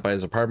eaten up by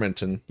his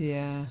apartment and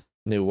yeah.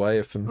 new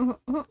wife. And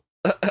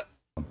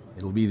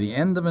It'll be the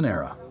end of an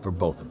era for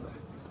both of them.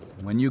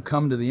 When you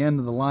come to the end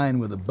of the line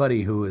with a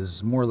buddy who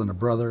is more than a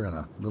brother and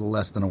a little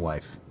less than a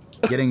wife,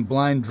 getting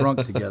blind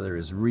drunk together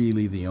is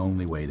really the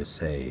only way to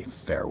say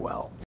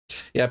farewell.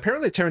 Yeah,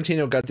 apparently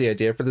Tarantino got the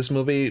idea for this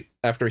movie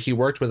after he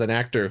worked with an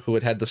actor who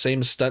had had the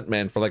same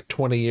stuntman for like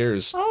 20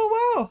 years.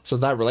 Oh, wow. So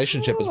that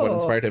relationship is what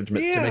inspired him to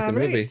make the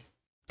movie.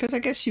 Because I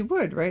guess you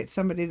would, right?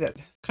 Somebody that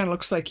kind of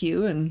looks like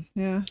you, and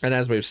yeah. And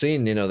as we've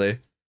seen, you know,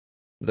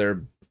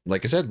 they're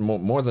like I said,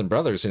 more than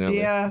brothers. You know,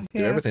 Yeah, they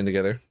do everything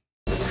together.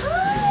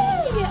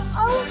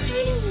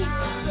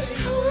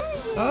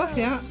 Oh,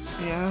 yeah,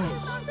 yeah.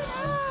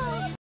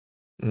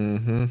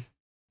 Mm-hmm.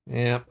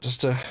 Yeah,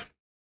 just a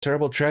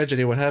terrible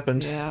tragedy. What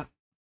happened? Yeah.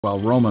 While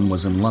Roman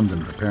was in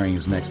London preparing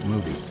his next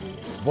movie,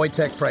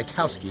 Wojtek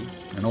Frykowski,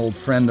 an old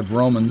friend of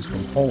Roman's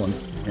from Poland,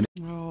 and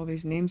Oh,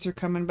 these names are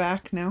coming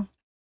back now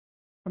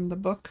from the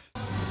book.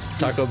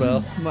 Taco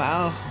Bell.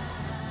 Wow.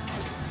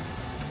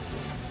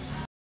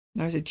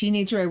 When I was a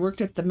teenager, I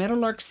worked at the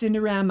Meadowlark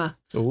Cinerama.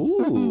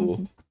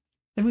 Ooh.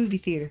 The movie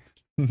theater.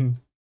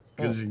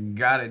 Because you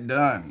got it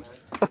done.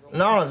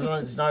 No,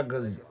 it's not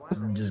because he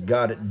just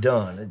got it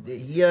done.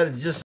 He had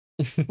just...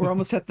 We're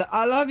almost at the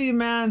I love you,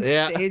 man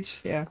stage.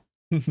 Yeah.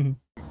 it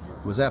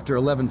was after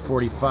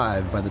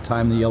 11:45 by the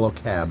time the yellow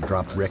cab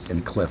dropped Rick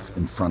and Cliff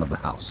in front of the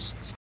house.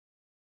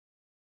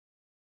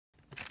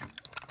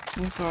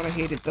 Oh, God, I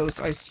hated those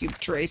ice cube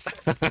trays.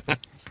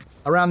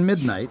 Around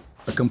midnight,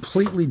 a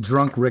completely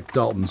drunk Rick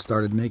Dalton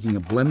started making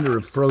a blender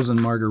of frozen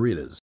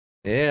margaritas.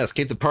 Yeah, let's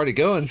keep the party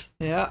going.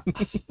 Yeah.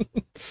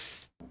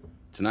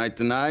 Tonight.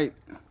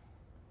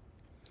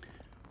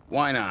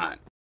 Why not?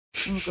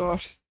 Oh,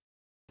 God.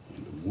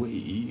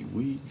 Away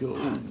we go.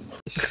 I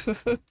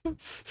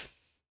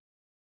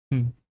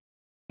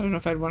don't know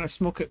if I'd want to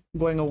smoke it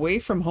going away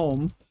from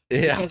home.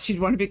 Yeah. Because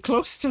you'd want to be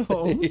close to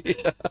home.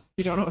 Yeah.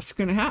 You don't know what's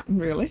going to happen,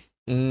 really.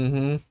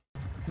 Mm-hmm.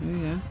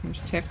 Oh, yeah.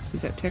 There's Tex.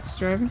 Is that Tex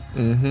driving?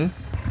 Mm-hmm.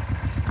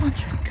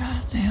 Bunch of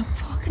goddamn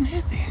fucking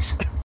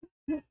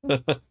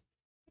hippies.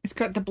 It's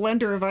got the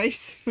blender of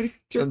ice.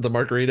 And the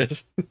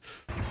margaritas.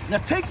 Now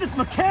take this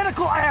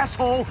mechanical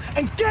asshole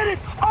and get it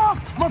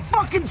off my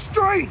fucking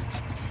street!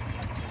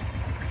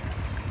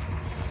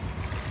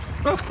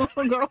 Oh,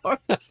 God.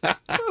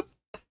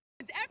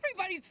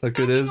 Everybody's Look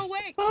who it is.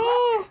 awake.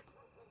 Oh,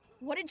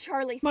 What did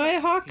Charlie say? Maya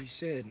Hawk. He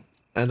said,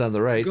 And on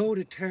the right. go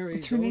to Terry's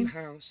What's her old name?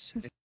 house.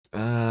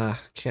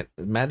 Can't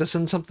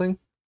Madison something?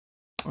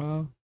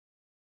 Oh.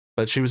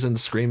 But she was in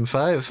Scream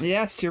 5.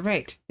 Yes, you're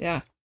right.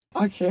 Yeah.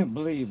 I can't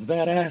believe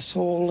that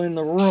asshole in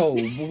the robe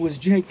was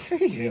Jake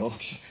Cahill.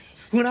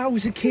 When I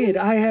was a kid,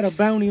 I had a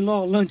Bounty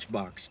Law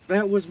lunchbox.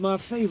 That was my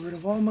favorite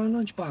of all my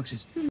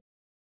lunchboxes.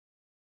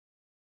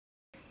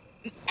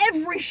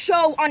 Every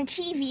show on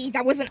TV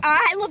that wasn't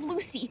I Love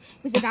Lucy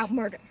was about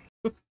murder.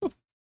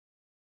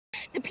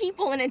 The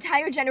people an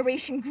entire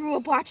generation grew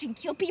up watching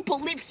kill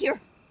people live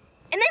here.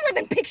 And they live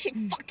in pig shit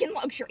fucking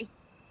luxury.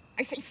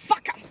 I say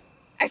fuck them.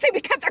 I say we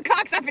cut their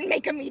cocks off and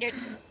make them eat it.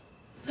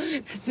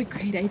 That's a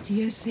great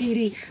idea,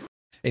 Sadie.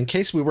 In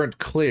case we weren't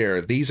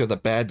clear, these are the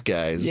bad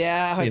guys.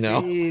 Yeah, you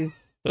know?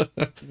 Geez.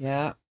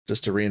 Yeah.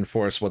 Just to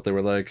reinforce what they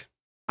were like.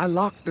 I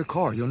locked the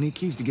car. You'll need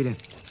keys to get in.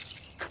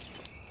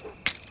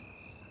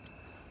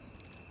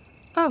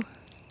 Oh,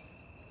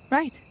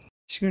 right.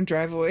 She's going to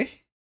drive away?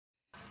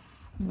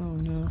 Oh,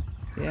 no.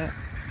 Yeah.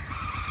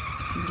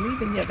 He's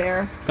leaving you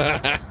there.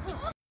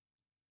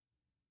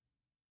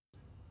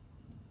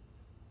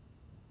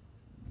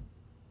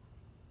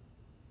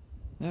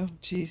 Oh,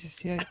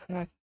 Jesus. Yeah.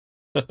 God.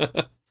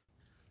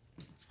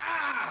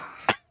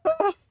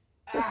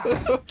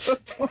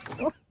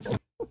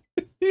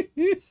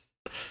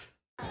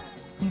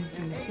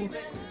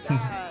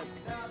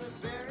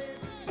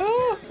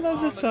 Oh,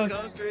 love this song. 10,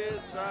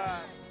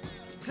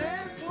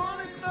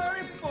 20,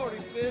 30, 40,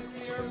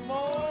 50 or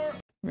more.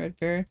 Red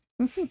Bear.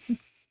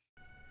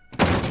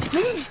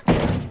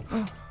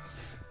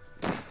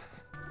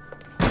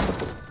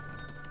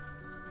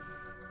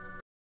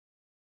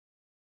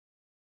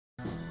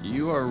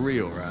 You are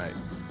real, right?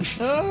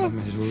 I'm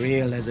as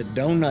real as a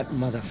donut,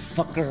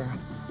 motherfucker.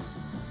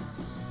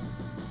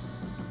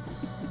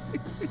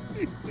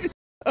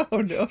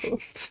 Oh no.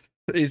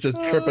 He's just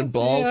tripping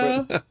balls. Yeah,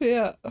 right now.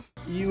 yeah.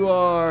 You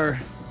are...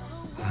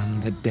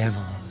 I'm the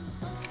devil,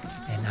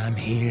 and I'm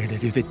here to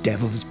do the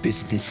devil's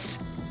business.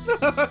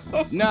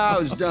 No, I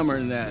was dumber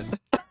than that.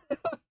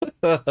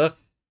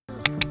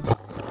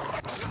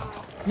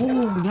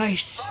 Oh,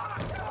 nice.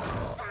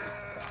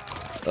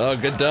 Oh,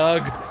 good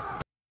dog.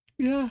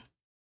 Yeah.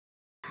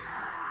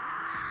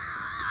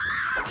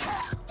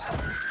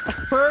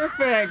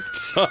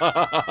 Perfect.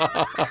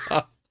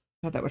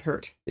 Oh, that would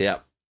hurt. Yeah.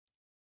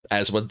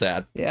 As would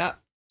that. Yeah.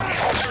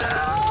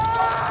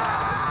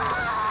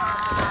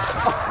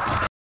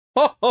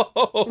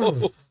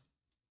 Oh.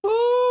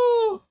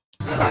 Oh.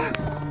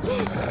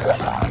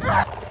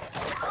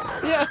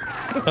 Yeah.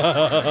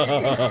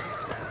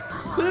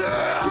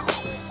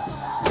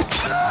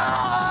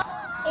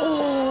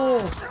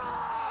 Oh.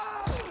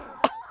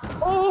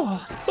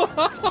 Oh.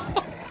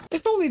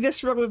 If only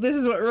this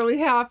is what really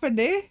happened,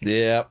 eh?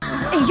 Yeah.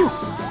 Hey, you.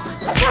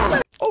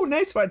 Oh,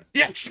 nice one.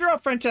 Yes. You're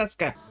up,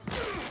 Francesca.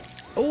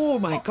 Oh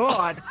my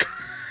God.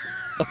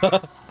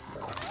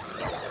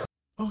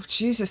 Oh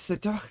Jesus, the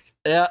dog.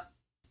 Yeah.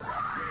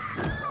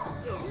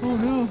 Oh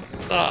no.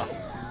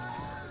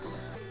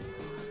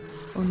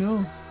 Oh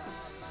no.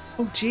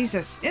 Oh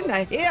Jesus, in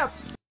the hip.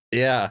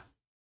 Yeah.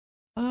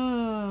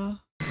 Oh,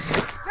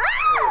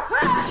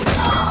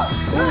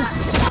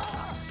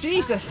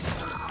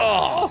 Jesus.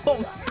 Oh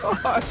my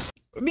God.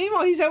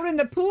 Meanwhile, he's out in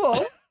the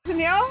pool. Isn't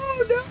he?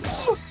 Oh no.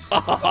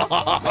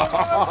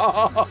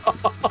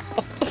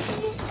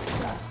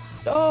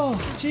 Oh,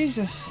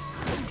 Jesus.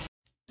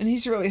 And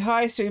he's really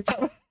high, so he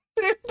probably...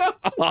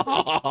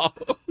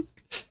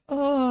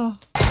 Oh.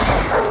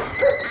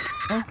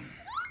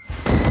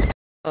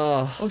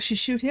 Oh, she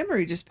shoot him or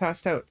he just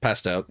passed out?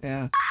 Passed out.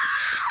 Yeah.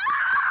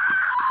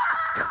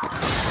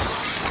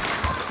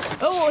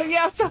 Oh,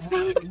 yeah. What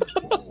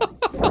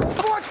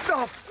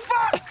the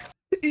fuck?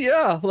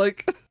 Yeah,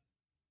 like...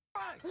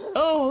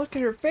 Oh, look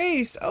at her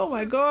face. Oh,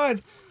 my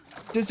God.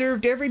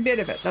 Deserved every bit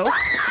of it, though.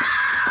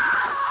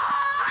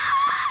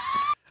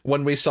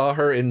 When we saw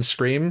her in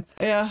Scream,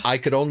 yeah, I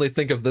could only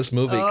think of this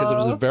movie because it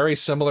was a very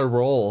similar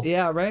role.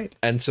 Yeah, right.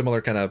 And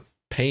similar kind of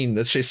pain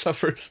that she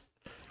suffers.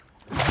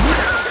 She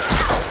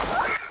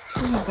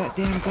has that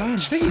damn gun.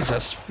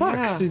 Jesus, fuck.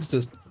 Yeah. He's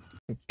just...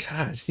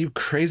 God, you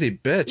crazy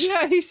bitch.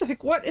 Yeah, he's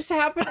like, what is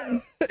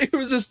happening? He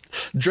was just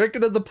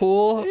drinking in the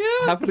pool,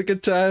 having a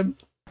good time.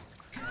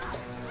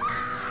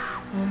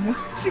 Oh, no.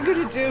 What's he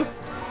gonna do?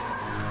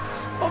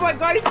 Oh my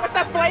God, he's got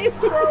that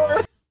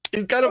flamethrower.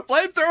 He's got a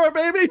flamethrower,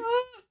 baby.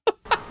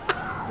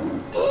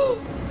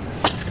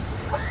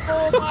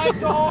 Oh my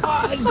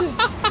God.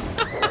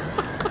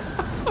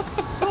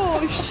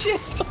 Holy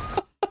shit.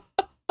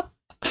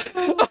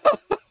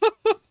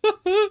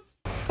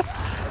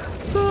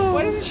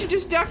 Why doesn't she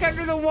just duck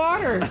under the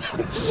water?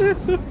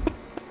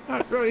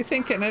 Not really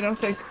thinking, I don't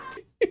think.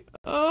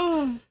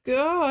 Oh,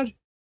 God.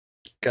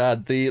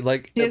 God, He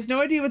has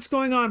no idea what's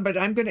going on, but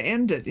I'm going to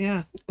end it,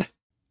 yeah.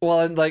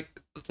 Well, and like,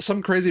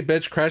 some crazy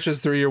bitch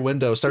crashes through your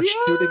window, starts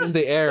shooting in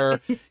the air.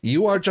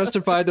 You are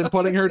justified in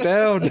putting her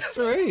down. That's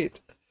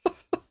right.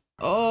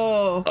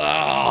 Oh.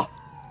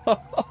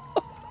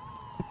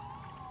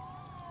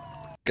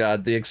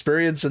 God, the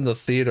experience in the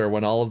theater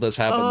when all of this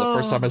happened the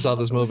first time I saw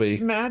this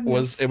movie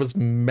was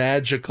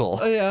magical.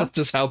 Oh, yeah.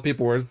 Just how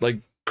people were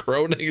like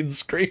groaning and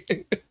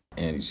screaming.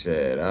 And he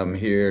said, I'm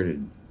here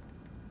to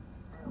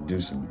do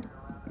some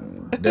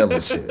devil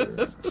shit.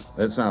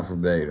 That's not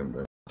verbatim,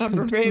 but... Not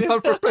verbatim.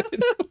 Not verbatim.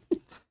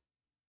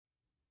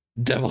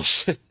 Devil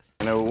shit.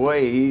 And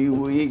away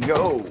we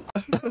go.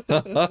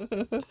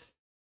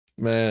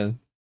 Man,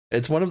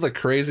 it's one of the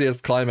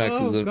craziest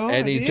climaxes of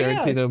any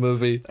Tarantino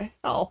movie.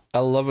 Hell. I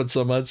love it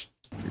so much.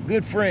 You're a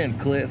good friend,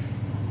 Cliff.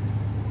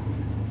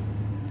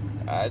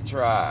 I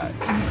tried.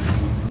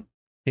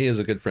 He is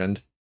a good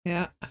friend.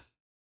 Yeah.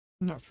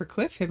 Not for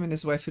Cliff, him and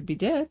his wife would be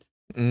dead.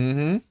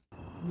 Mm-hmm.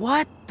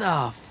 What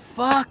the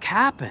fuck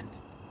happened?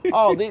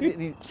 Oh,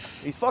 these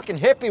fucking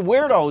hippie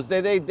weirdos.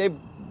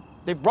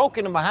 They broke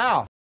into my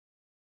house.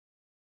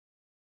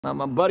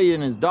 My buddy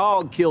and his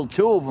dog killed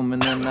 2 of them,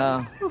 and then,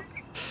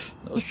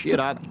 oh shit,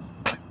 I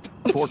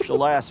torched the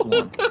last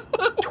one.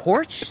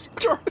 Torched?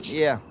 Torched?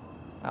 Yeah,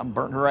 I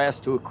burnt her ass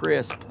to a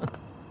crisp.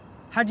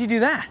 How'd you do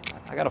that?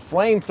 I got a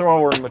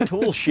flamethrower in my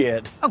tool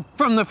shed. Oh,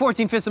 from the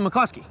 14 Fists of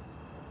McCluskey.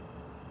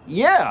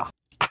 Yeah.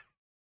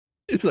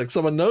 It's like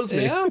someone knows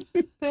me. Yeah.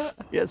 Yeah,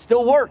 it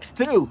still works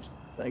too.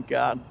 Thank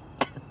God.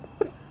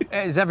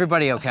 Is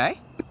everybody okay?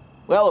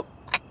 Well,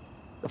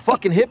 the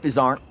fucking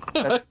hippies aren't.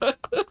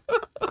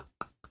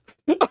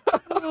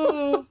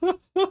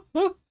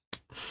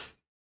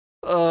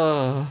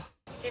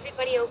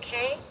 Everybody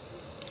okay?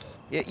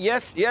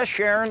 Yes,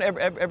 Sharon.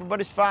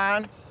 Everybody's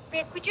fine.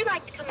 Rick, would you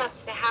like to come up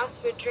to the house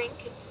for a drink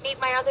and meet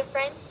my other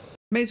friends?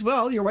 May as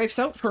well. Your wife's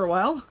out for a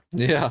while.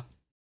 Yeah.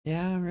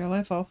 Yeah, in real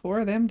life, all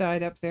 4 of them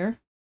died up there.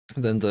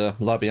 Then the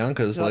La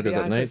Bianca's later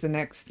that night. the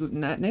next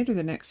night or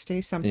the next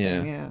day, something.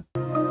 Yeah.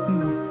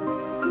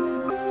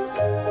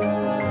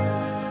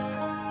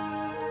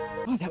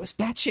 Oh, that was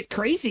batshit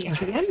crazy at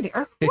the end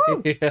there.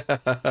 Woo!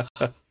 Yeah.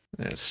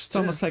 It's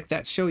almost like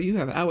that show you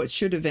have, how it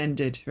should have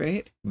ended,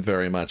 right?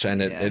 Very much,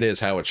 and it is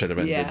how it should have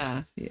ended.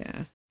 Yeah,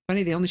 yeah.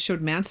 Funny, they only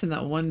showed Manson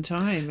that one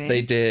time, eh?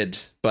 They did,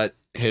 but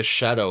his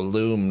shadow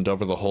loomed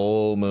over the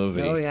whole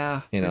movie. Oh,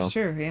 yeah. You know?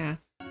 Sure, yeah.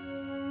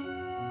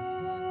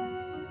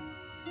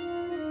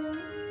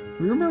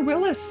 Rumor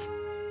Willis.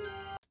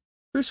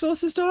 Bruce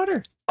Willis's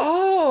daughter.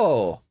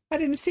 Oh! I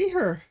didn't see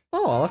her.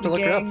 Oh, I'll have to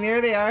look her up.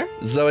 There they are.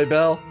 Zoe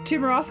Bell.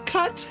 Tim Roth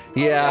cut.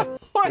 Yeah.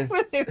 Why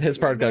would they His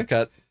part got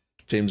cut.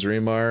 James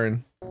Remar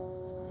and...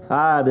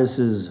 Hi, this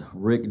is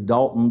Rick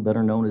Dalton,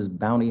 better known as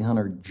Bounty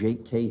Hunter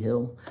Jake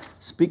Cahill,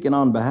 speaking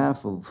on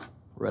behalf of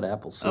Red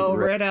Apple Cigarette. Oh,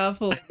 Red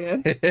Apple, yeah.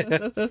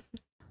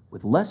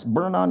 With less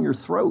burn on your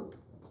throat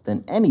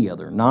than any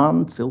other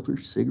non-filter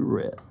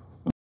cigarette.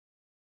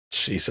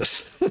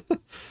 Jesus.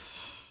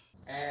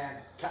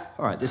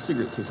 All right, this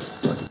cigarette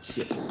tastes like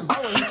fucking shit.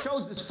 By the way, who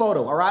chose this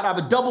photo, all right? I have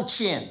a double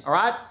chin, all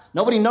right?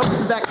 Nobody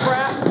notices that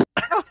crap?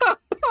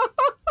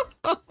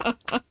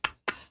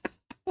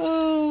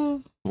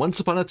 Once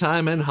Upon a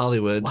Time in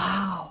Hollywood.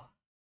 Wow.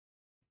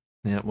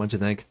 Yeah, what'd you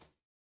think?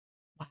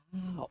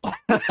 Wow.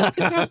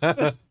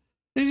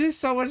 There's just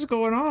so much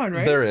going on,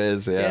 right? There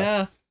is, yeah.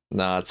 Yeah.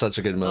 No, it's such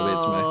a good movie.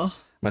 It's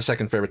my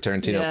second favorite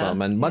Tarantino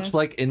film. And much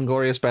like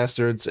Inglourious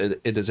Bastards,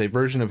 it is a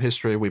version of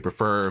history we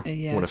prefer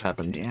would have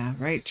happened. Yeah,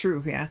 right.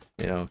 True, yeah.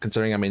 You know,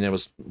 considering, I mean, it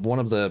was one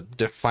of the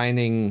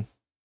defining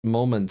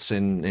moments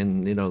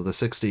in you know, the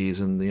 60s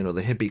and, you know,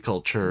 the hippie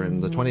culture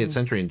and the 20th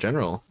century in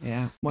general.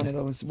 Yeah, one of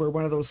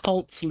those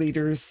cult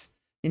leaders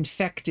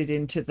infected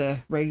into the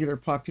regular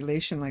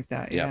population like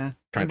that. Yeah,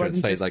 trying it to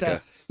wasn't play just like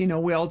a you know,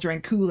 we all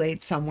drank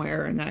Kool-Aid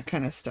somewhere and that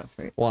kind of stuff,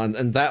 right? well,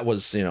 and that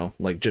was, you know,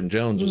 like Jim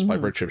Jones was by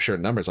virtue of sheer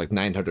numbers, like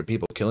 900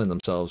 people killing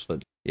themselves.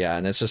 But yeah,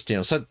 and it's just, you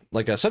know,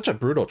 such a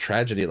brutal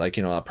tragedy. Like,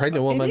 you know, a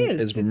pregnant woman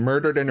is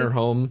murdered in her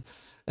home.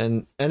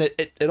 And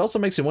it also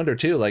makes you wonder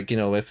too, like, you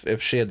know,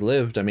 if she had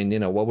lived, I mean, you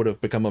know, what would have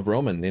become of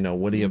Roman? You know,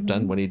 would he have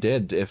done what he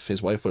did if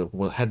his wife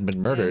hadn't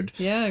been murdered?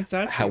 Yeah,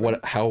 exactly.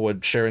 How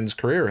would Sharon's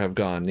career have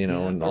gone? You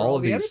know, and all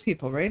of the these other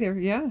people, right?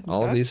 Yeah,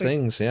 all of these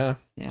things. Yeah.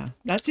 Yeah,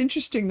 that's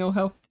interesting though.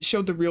 How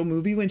showed the real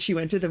movie when she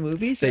went to the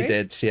movies. They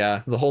did.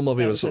 Yeah, the whole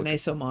movie was a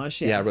nice homage.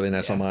 Yeah, really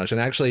nice homage.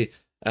 And actually,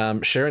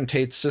 Sharon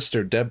Tate's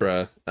sister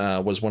Deborah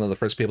was one of the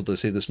first people to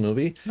see this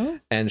movie,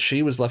 and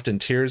she was left in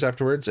tears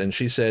afterwards. And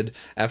she said,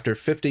 after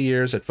 50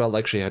 years, it felt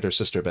like she had her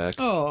sister back.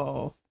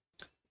 Oh,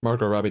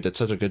 Margot Robbie did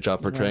such a good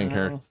job portraying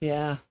her.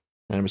 Yeah,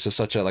 and it was just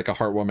such a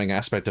heartwarming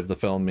aspect of the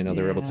film. You know,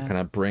 they were able to kind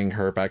of bring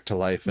her back to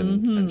life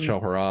and show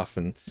her off,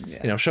 and you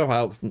know,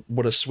 show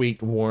what a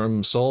sweet,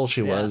 warm soul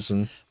she was.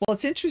 And well,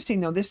 it's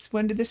interesting though.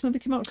 When did this movie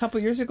come out? A couple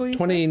of years ago,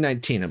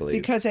 2019, I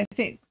believe. Because I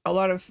think a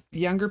lot of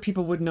younger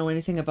people wouldn't know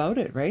anything about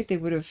it, right? They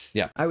would have.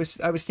 Yeah. I was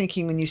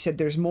thinking when you said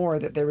there's more,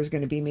 that there was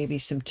going to be maybe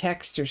some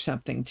text or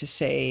something to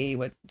say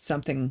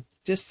alluding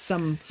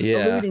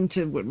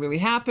to what really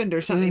happened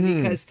or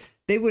something, because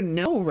they wouldn't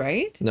know,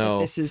 right?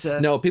 No, this is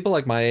no. People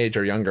like my age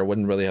or younger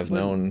wouldn't really have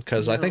known,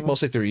 because I think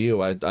mostly through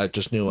you, I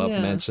just knew of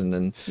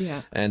Manson,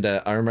 and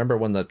I remember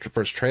when the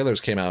first trailers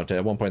came out.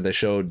 At one point, they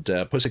showed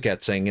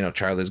Pussycat saying, "You know,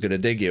 Charlie's gonna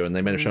dig you," and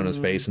they might have shown his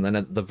face, and then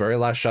at the very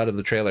last shot of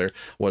the trailer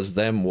was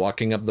them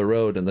walking up the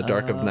road in the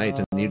dark of night,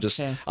 and you just,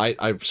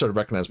 I sort of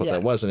recognized what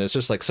that was, and it's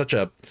just like such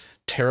a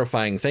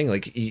terrifying thing.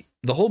 Like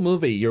the whole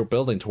movie, you're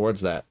building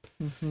towards that,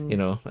 you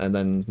know, and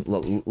then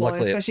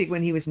luckily, especially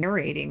when he was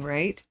narrating,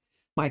 right?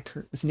 Mike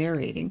was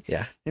narrating,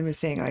 and was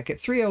saying like at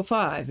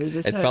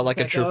 3:05. It felt like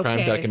a true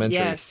crime documentary.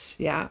 Yes,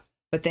 yeah.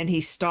 But then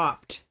he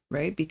stopped,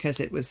 right?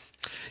 Because it was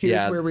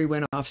here's where we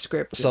went off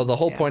script. So the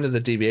whole point of the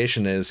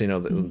deviation is, you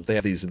know, they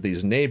have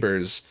these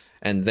neighbors,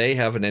 and they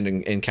have an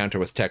encounter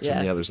with Tex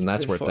and the others, and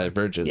that's where it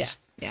diverges.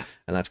 Yeah.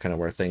 And that's kind of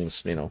where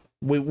things, you know,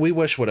 we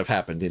wish would have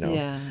happened, you know.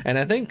 And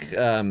I think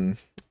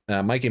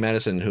Mikey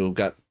Madison, who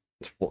got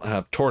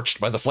torched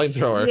by the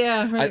flamethrower,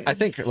 I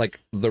think like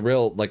the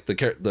real, like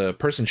the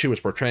person she was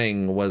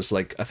portraying was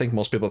like, I think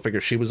most people figure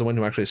she was the one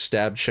who actually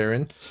stabbed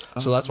Sharon,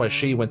 so that's why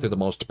she went through the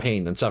most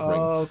pain and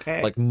suffering.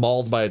 Like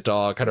mauled by a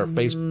dog, had her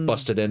face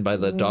busted in by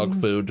the dog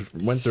food,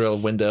 went through a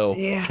window,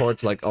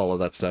 towards like all of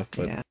that stuff.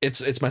 But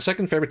it's my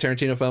second favorite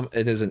Tarantino film.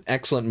 It is an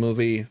excellent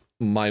movie.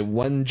 My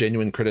one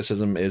genuine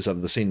criticism is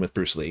of the scene with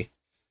Bruce Lee,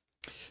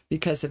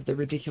 because of the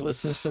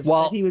ridiculousness of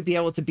that he would be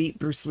able to beat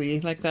Bruce Lee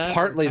like that.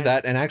 Partly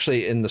that, and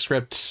actually in the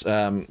script,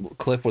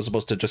 Cliff was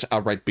supposed to just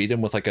outright beat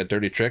him with like a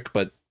dirty trick,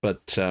 but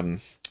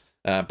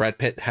Brad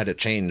Pitt had it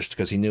changed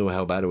because he knew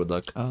how bad it would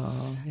look.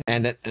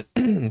 And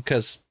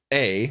because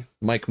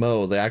Mike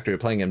Moe, the actor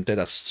playing him, did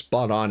a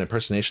spot-on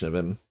impersonation of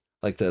him.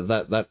 Like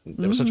that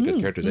it was such a good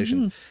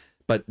characterization.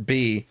 But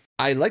B,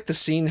 I like the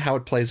scene, how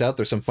it plays out.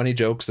 There's some funny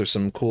jokes, there's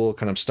some cool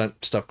kind of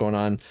stunt stuff going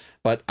on,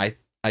 but I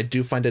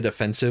do find it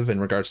offensive in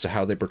regards to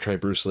how they portray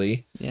Bruce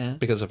Lee. Yeah.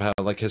 Because of how,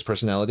 like, his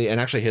personality, and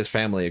actually his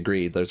family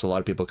agreed. There's a lot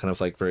of people kind of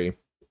like very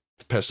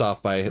pissed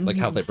off by like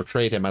how they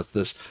portrayed him as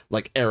this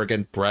like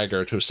arrogant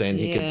braggart who's saying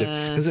he could do,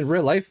 because in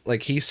real life,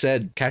 like he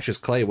said Cassius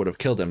Clay would have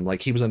killed him.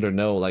 Like he was under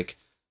no, like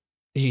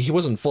he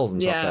wasn't full of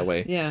himself that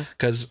way. Yeah.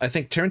 Because I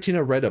think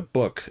Tarantino read a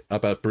book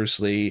about Bruce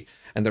Lee,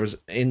 and there was,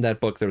 in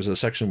that book, there was a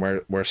section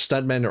where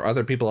stuntmen or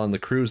other people on the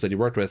crews that he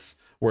worked with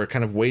were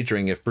kind of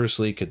wagering if Bruce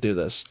Lee could do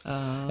this.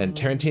 And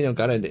Tarantino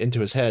got it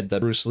into his head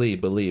that Bruce Lee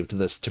believed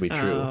this to be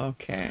true.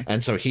 Okay.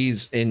 And so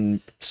he's,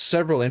 in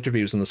several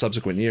interviews in the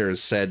subsequent years,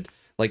 said,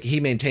 like, he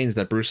maintains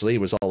that Bruce Lee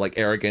was all like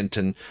arrogant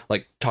and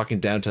like talking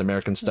down to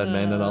American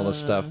stuntmen and all this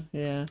stuff.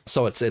 Yeah.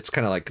 So it's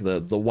kind of like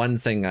the one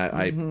thing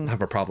I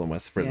have a problem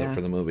with for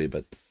the movie,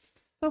 but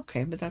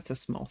okay, but that's a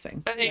small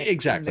thing.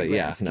 Exactly.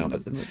 Yeah. No.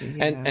 But the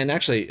movie, and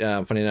actually,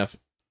 funny enough,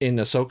 in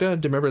Ahsoka,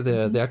 do you remember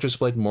the actress who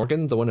played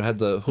Morgan, the one who had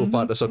who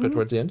fought Ahsoka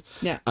towards the end?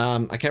 Yeah.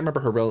 I can't remember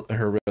her real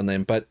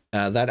name, but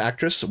that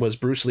actress was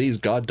Bruce Lee's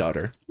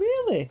goddaughter.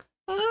 Really?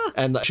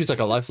 And she's like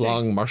a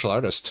lifelong martial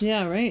artist.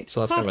 Yeah, right.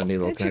 So that's kind of a neat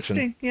little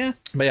connection. Yeah.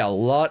 But yeah, a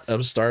lot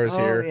of stars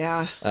here.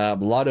 Yeah. A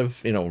lot of,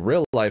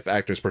 real life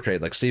actors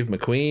portrayed, like Steve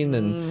McQueen,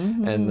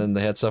 and then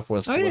they had stuff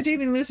with. Oh yeah,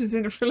 David Lewis was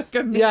in it for like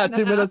a minute. Yeah, and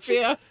 2 minutes.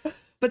 Yeah.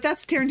 But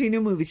that's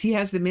Tarantino movies. He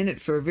has the minute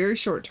for a very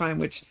short time,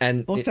 which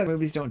most other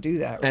movies don't do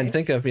that, right? And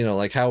think of,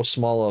 like how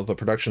small of a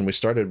production we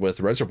started with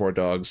Reservoir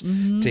Dogs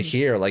to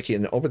here. Like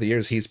over the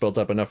years, he's built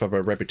up enough of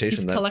a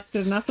reputation. He's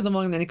collected enough of them,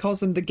 and then he calls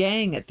them the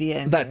gang at the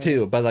end. That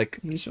too, but like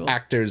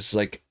actors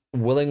like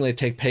willingly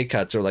take pay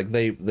cuts, or like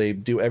they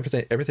do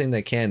everything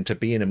they can to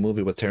be in a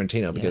movie with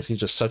Tarantino because he's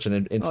just such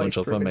an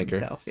influential filmmaker.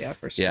 Himself. Yeah,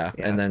 for sure. Yeah.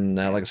 And then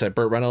like I said,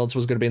 Burt Reynolds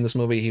was going to be in this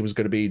movie. He was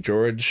going to be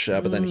George,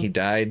 but then he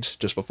died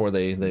just before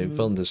they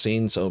filmed the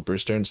scene, so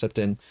Bruce Dern stepped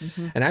in.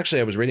 And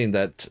actually, I was reading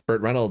that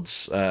Burt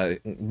Reynolds,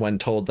 when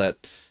told that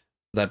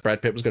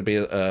Brad Pitt was going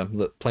to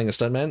be playing a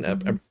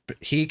stuntman,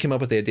 he came up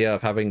with the idea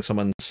of having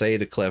someone say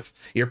to Cliff,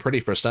 "You're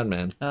pretty for a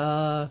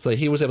stuntman." So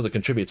he was able to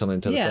contribute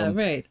something to the film.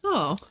 Yeah, right.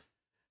 Oh.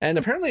 And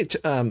apparently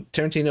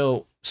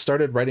Tarantino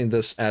started writing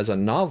this as a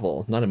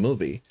novel, not a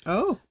movie.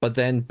 Oh. But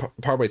then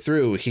partway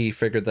through, he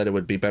figured that it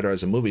would be better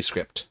as a movie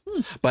script.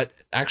 But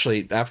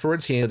actually,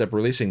 afterwards, he ended up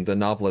releasing the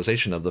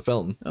novelization of the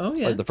film. Oh,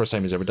 yeah. Like the first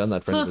time he's ever done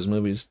that for any of his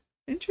movies.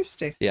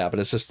 Interesting. Yeah, but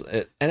it's just,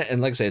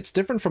 and like I say, it's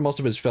different from most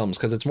of his films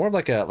because it's more of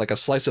like a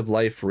slice of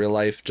life, real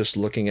life, just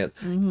looking at,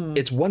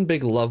 it's one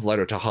big love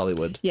letter to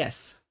Hollywood.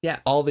 Yes. Yeah.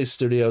 All these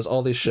studios,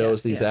 all these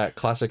shows, these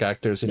classic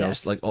actors,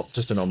 like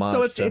just an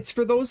homage. So it's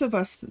for those of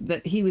us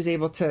that he was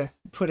able to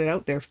put it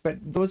out there, but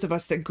those of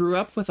us that grew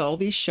up with all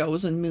these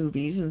shows and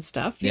movies and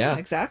stuff. Yeah,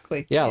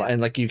 exactly. Yeah, and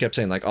like you kept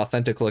saying, like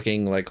authentic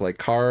looking, like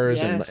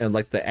cars and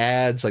like the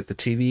ads, like the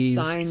TV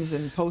signs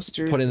and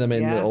posters, putting them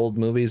in the old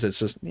movies. It's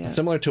just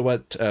similar to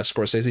what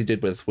Scorsese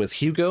did with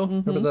Hugo.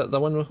 Remember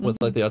that one with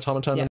like the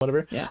automaton and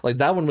whatever. Yeah. Like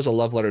that one was a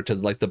love letter to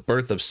like the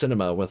birth of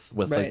cinema with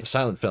like the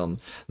silent film.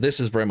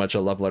 This is very much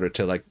a love letter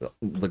to like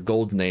the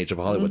golden age of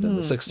Hollywood in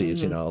the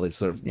 60s, all these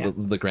sort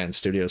of the grand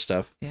studio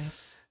stuff. Yeah.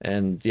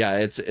 And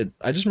yeah,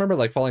 I just remember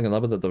like falling in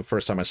love with it the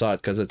first time I saw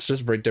it because it's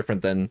just very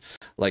different than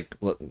like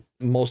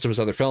most of his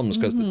other films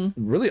because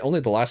really only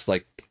the last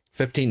like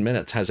 15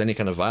 minutes has any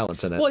kind of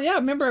violence in it. Well, yeah,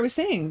 remember I was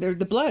saying the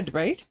blood,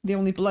 right? The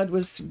only blood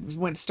was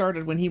when it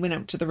started when he went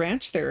out to the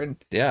ranch there and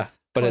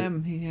but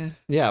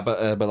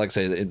but like I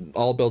say, it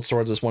all builds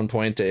towards this one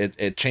point.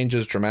 It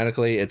changes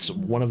dramatically. It's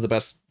one of the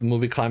best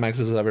movie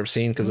climaxes I've ever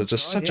seen because it's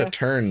just such a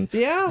turn.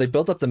 Yeah, they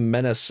built up the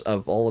menace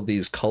of all of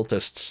these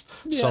cultists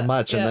so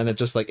much, and then it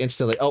just like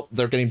instantly,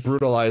 they're getting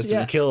brutalized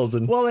and killed.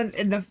 And well,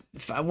 and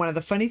one of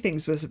the funny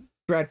things was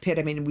Brad Pitt.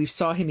 I mean, we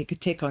saw him; he could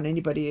take on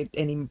anybody at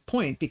any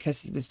point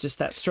because he was just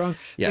that strong.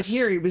 Yes. But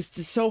here he was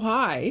just so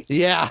high.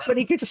 Yeah, but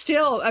he could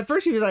still. At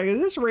first, he was like, "Is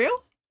this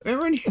real?"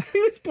 Remember when he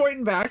was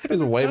pointing back? He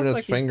was waving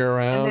his finger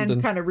around. And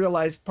then kind of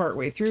realized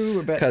partway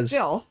through, but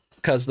still.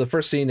 Because the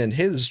first scene in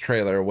his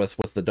trailer with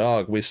the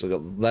dog,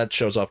 that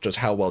shows off just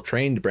how well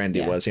trained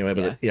Brandy was.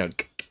 Able to,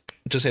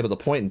 just able to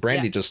point, and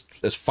Brandy just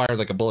is fired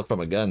like a bullet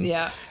from a gun.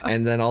 Yeah.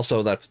 And then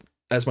also that,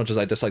 as much as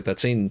I dislike that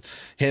scene,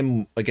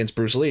 him against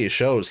Bruce Lee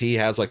shows he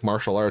has like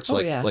martial arts,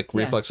 like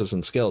reflexes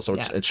and skills. So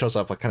it shows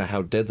off like kind of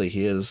how deadly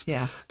he is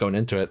going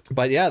into it.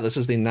 But yeah, this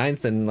is the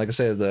 9th and like I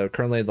said,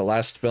 currently the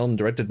last film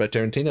directed by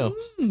Tarantino.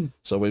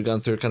 So we've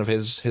gone through kind of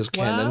his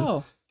canon.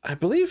 Wow. I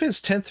believe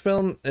his 10th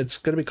film, it's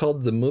going to be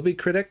called The Movie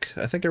Critic.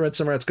 I think I read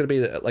somewhere it's going to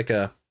be like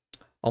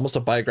almost a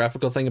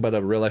biographical thing about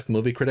a real life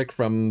movie critic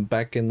from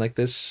back in like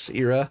this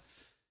era.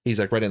 He's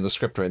like writing the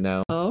script right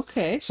now.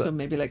 Okay, so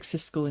maybe like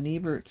Siskel and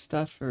Ebert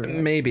stuff, or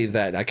maybe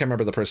that. I can't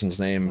remember the person's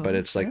name, but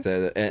it's like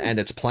and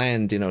it's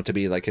planned, to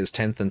be like his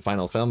 10th and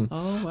final film.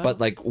 Oh, wow. But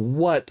like,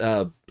 what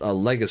a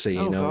legacy,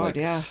 God,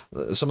 like,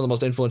 some of the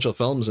most influential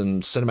films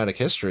in cinematic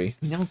history.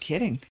 No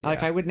kidding.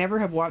 Like I would never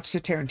have watched a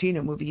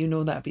Tarantino movie. You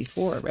know that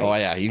before, right? Oh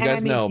yeah, you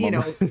guys know.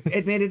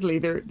 Admittedly,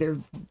 they're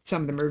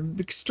some of them are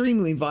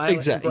extremely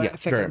violent, and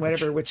graphic, and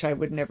whatever, which I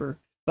would never.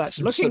 But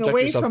looking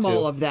away from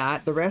all of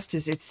that, the rest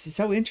is, it's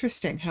so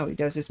interesting how he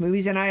does his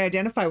movies. And I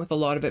identify with a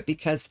lot of it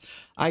because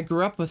I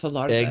grew up with a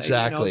lot of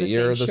exactly.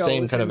 You're the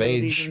same kind of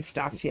age and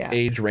stuff. Yeah.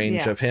 Age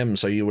range of him.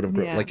 So you would have,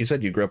 like you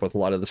said, you grew up with a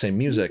lot of the same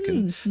music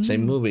and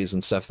same movies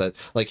and stuff that,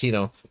 like, you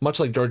know,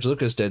 much like George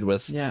Lucas did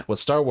with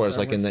Star Wars.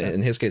 Like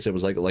in his case, it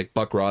was like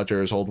Buck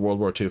Rogers, old World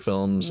War II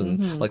films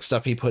and like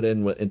stuff he put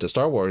into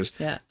Star Wars.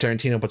 Yeah.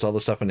 Tarantino puts all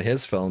the stuff into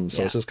his films.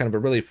 So it's just kind of a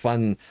really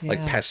fun like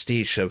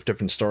pastiche of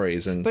different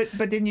stories. And but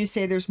didn't you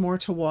say there's more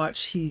to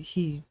watch?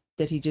 He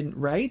didn't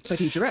write, but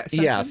he directs.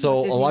 Yeah, so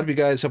a lot of you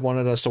guys have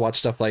wanted us to watch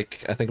stuff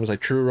like, I think it was like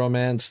True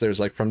Romance. There's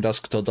like From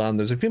Dusk Till Dawn.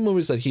 There's a few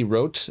movies that he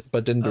wrote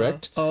but didn't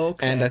direct.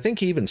 Okay. And I think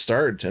he even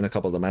starred in a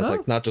couple of them as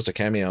like not just a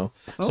cameo.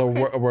 So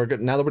we're good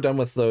now that we're done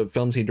with the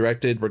films he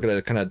directed. We're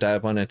gonna kind of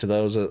dive on into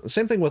those.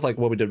 Same thing with like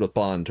what we did with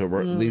Bond.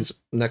 Where these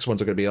next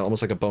ones are gonna be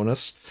almost like a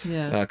bonus.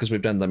 Yeah. Because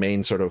we've done the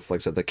main sort of like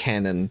I said the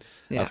canon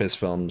of his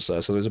films.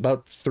 So there's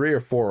about 3 or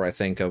 4 I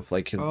think of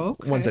like his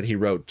ones that he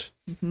wrote.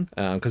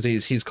 Because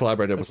he's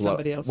collaborated with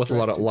a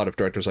lot of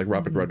directors like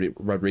Robert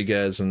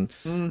Rodriguez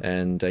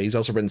and he's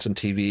also written some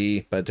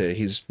TV, but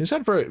he's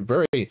had a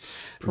very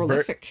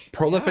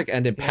prolific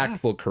and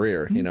impactful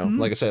career. You know,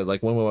 like I said,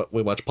 like when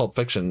we watch Pulp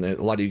Fiction, a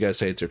lot of you guys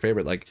say it's your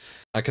favorite. Like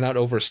I cannot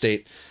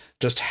overstate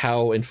just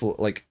how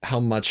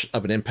much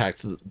of an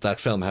impact that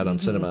film had on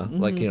cinema.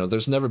 Like, you know,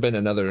 there's never been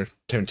another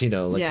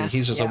Tarantino. Like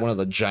he's just like one of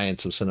the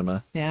giants of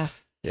cinema. Yeah.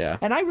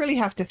 And I really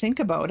have to think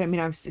about, I mean,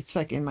 it's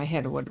like in my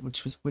head,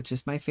 which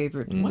is my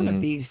favorite one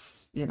of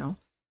these, you know,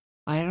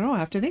 I don't know. I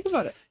have to think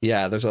about it.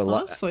 Yeah, there's a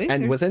lot. Honestly,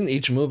 and within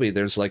each movie,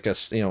 there's like a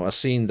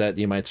scene that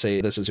you might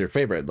say this is your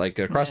favorite. Like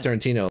across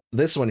Tarantino,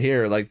 this one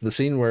here, like the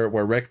scene where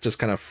Rick just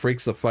kind of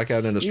freaks the fuck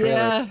out in his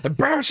trailer,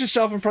 embarrass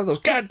yourself in front of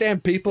those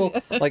goddamn people.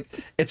 Like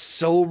it's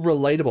so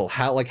relatable.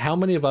 How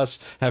many of us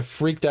have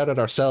freaked out at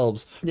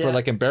ourselves for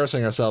like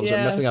embarrassing ourselves or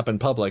messing up in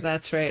public?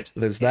 That's right.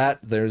 There's that.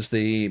 There's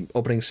the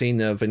opening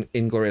scene of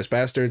Inglourious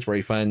Bastards where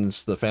he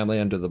finds the family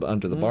under the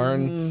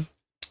barn.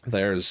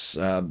 There's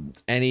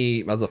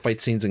any of the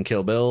fight scenes in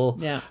Kill Bill.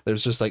 Yeah.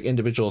 There's just like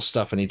individual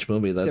stuff in each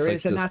movie. That's there like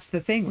is, and that's the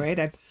thing,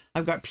 right?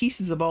 I've got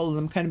pieces of all of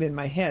them kind of in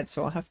my head,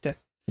 so I'll have to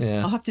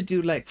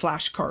do like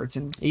flashcards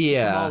and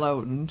get them all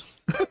out and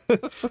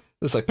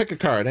just like pick a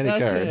card, any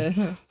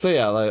card. So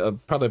yeah,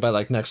 like, probably by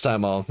like next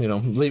time I'll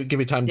give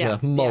you time to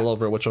mull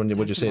over which one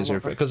would you say is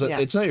your favorite, because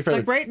it's not your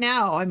favorite. Like right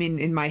now, I mean,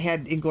 in my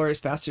head, Inglourious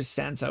Basterds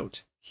stands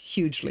out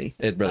hugely.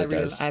 It really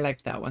does. I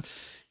like that one.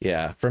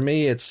 Yeah, for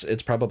me, it's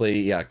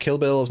probably Kill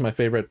Bill is my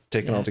favorite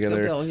taken all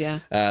together. Kill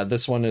Bill,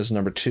 this one is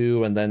number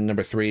 2, and then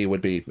number 3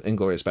 would be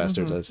Inglourious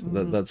Basterds.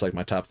 That's like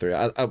my top 3.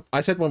 I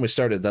said when we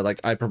started that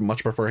like I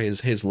much prefer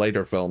his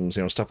later films,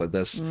 stuff like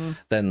this,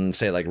 than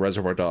say like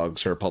Reservoir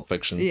Dogs or Pulp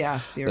Fiction.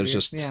 There's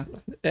just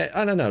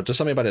I don't know, just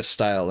something about his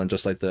style and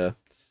just like the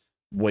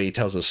way he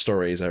tells his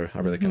stories. I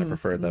really kind of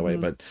prefer it that way.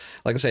 But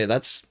like I say,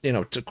 that's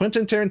to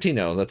Quentin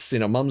Tarantino. That's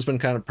Mom's been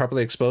kind of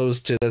properly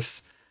exposed to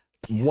this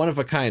one of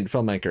a kind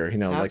filmmaker,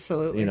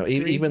 Absolutely. like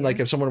even like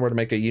if someone were to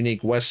make a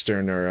unique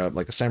Western or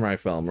like a samurai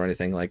film or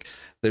anything, like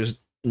there's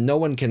no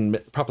one can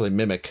properly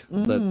mimic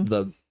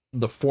the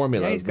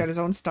formula. Yeah, he's got his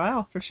own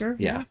style for sure.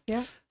 Yeah.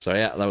 Yeah. So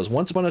that was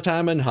Once Upon a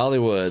Time in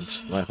Hollywood.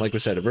 Like we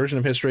said, a version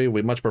of history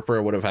we much prefer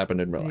would have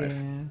happened in real life.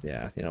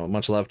 Yeah.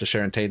 Much love to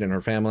Sharon Tate and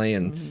her family.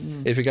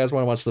 And if you guys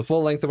want to watch the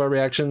full length of our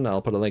reaction,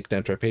 I'll put a link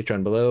down to our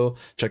Patreon below.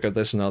 Check out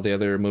this and all the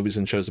other movies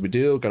and shows that we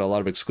do. Got a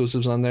lot of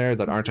exclusives on there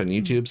that aren't on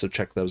YouTube, so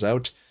check those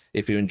out.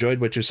 If you enjoyed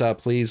what you saw,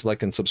 please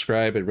like and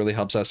subscribe. It really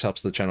helps us,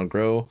 helps the channel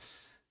grow.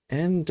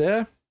 And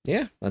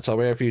yeah, that's all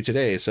we have for you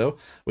today. So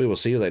we will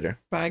see you later.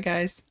 Bye,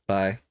 guys.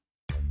 Bye.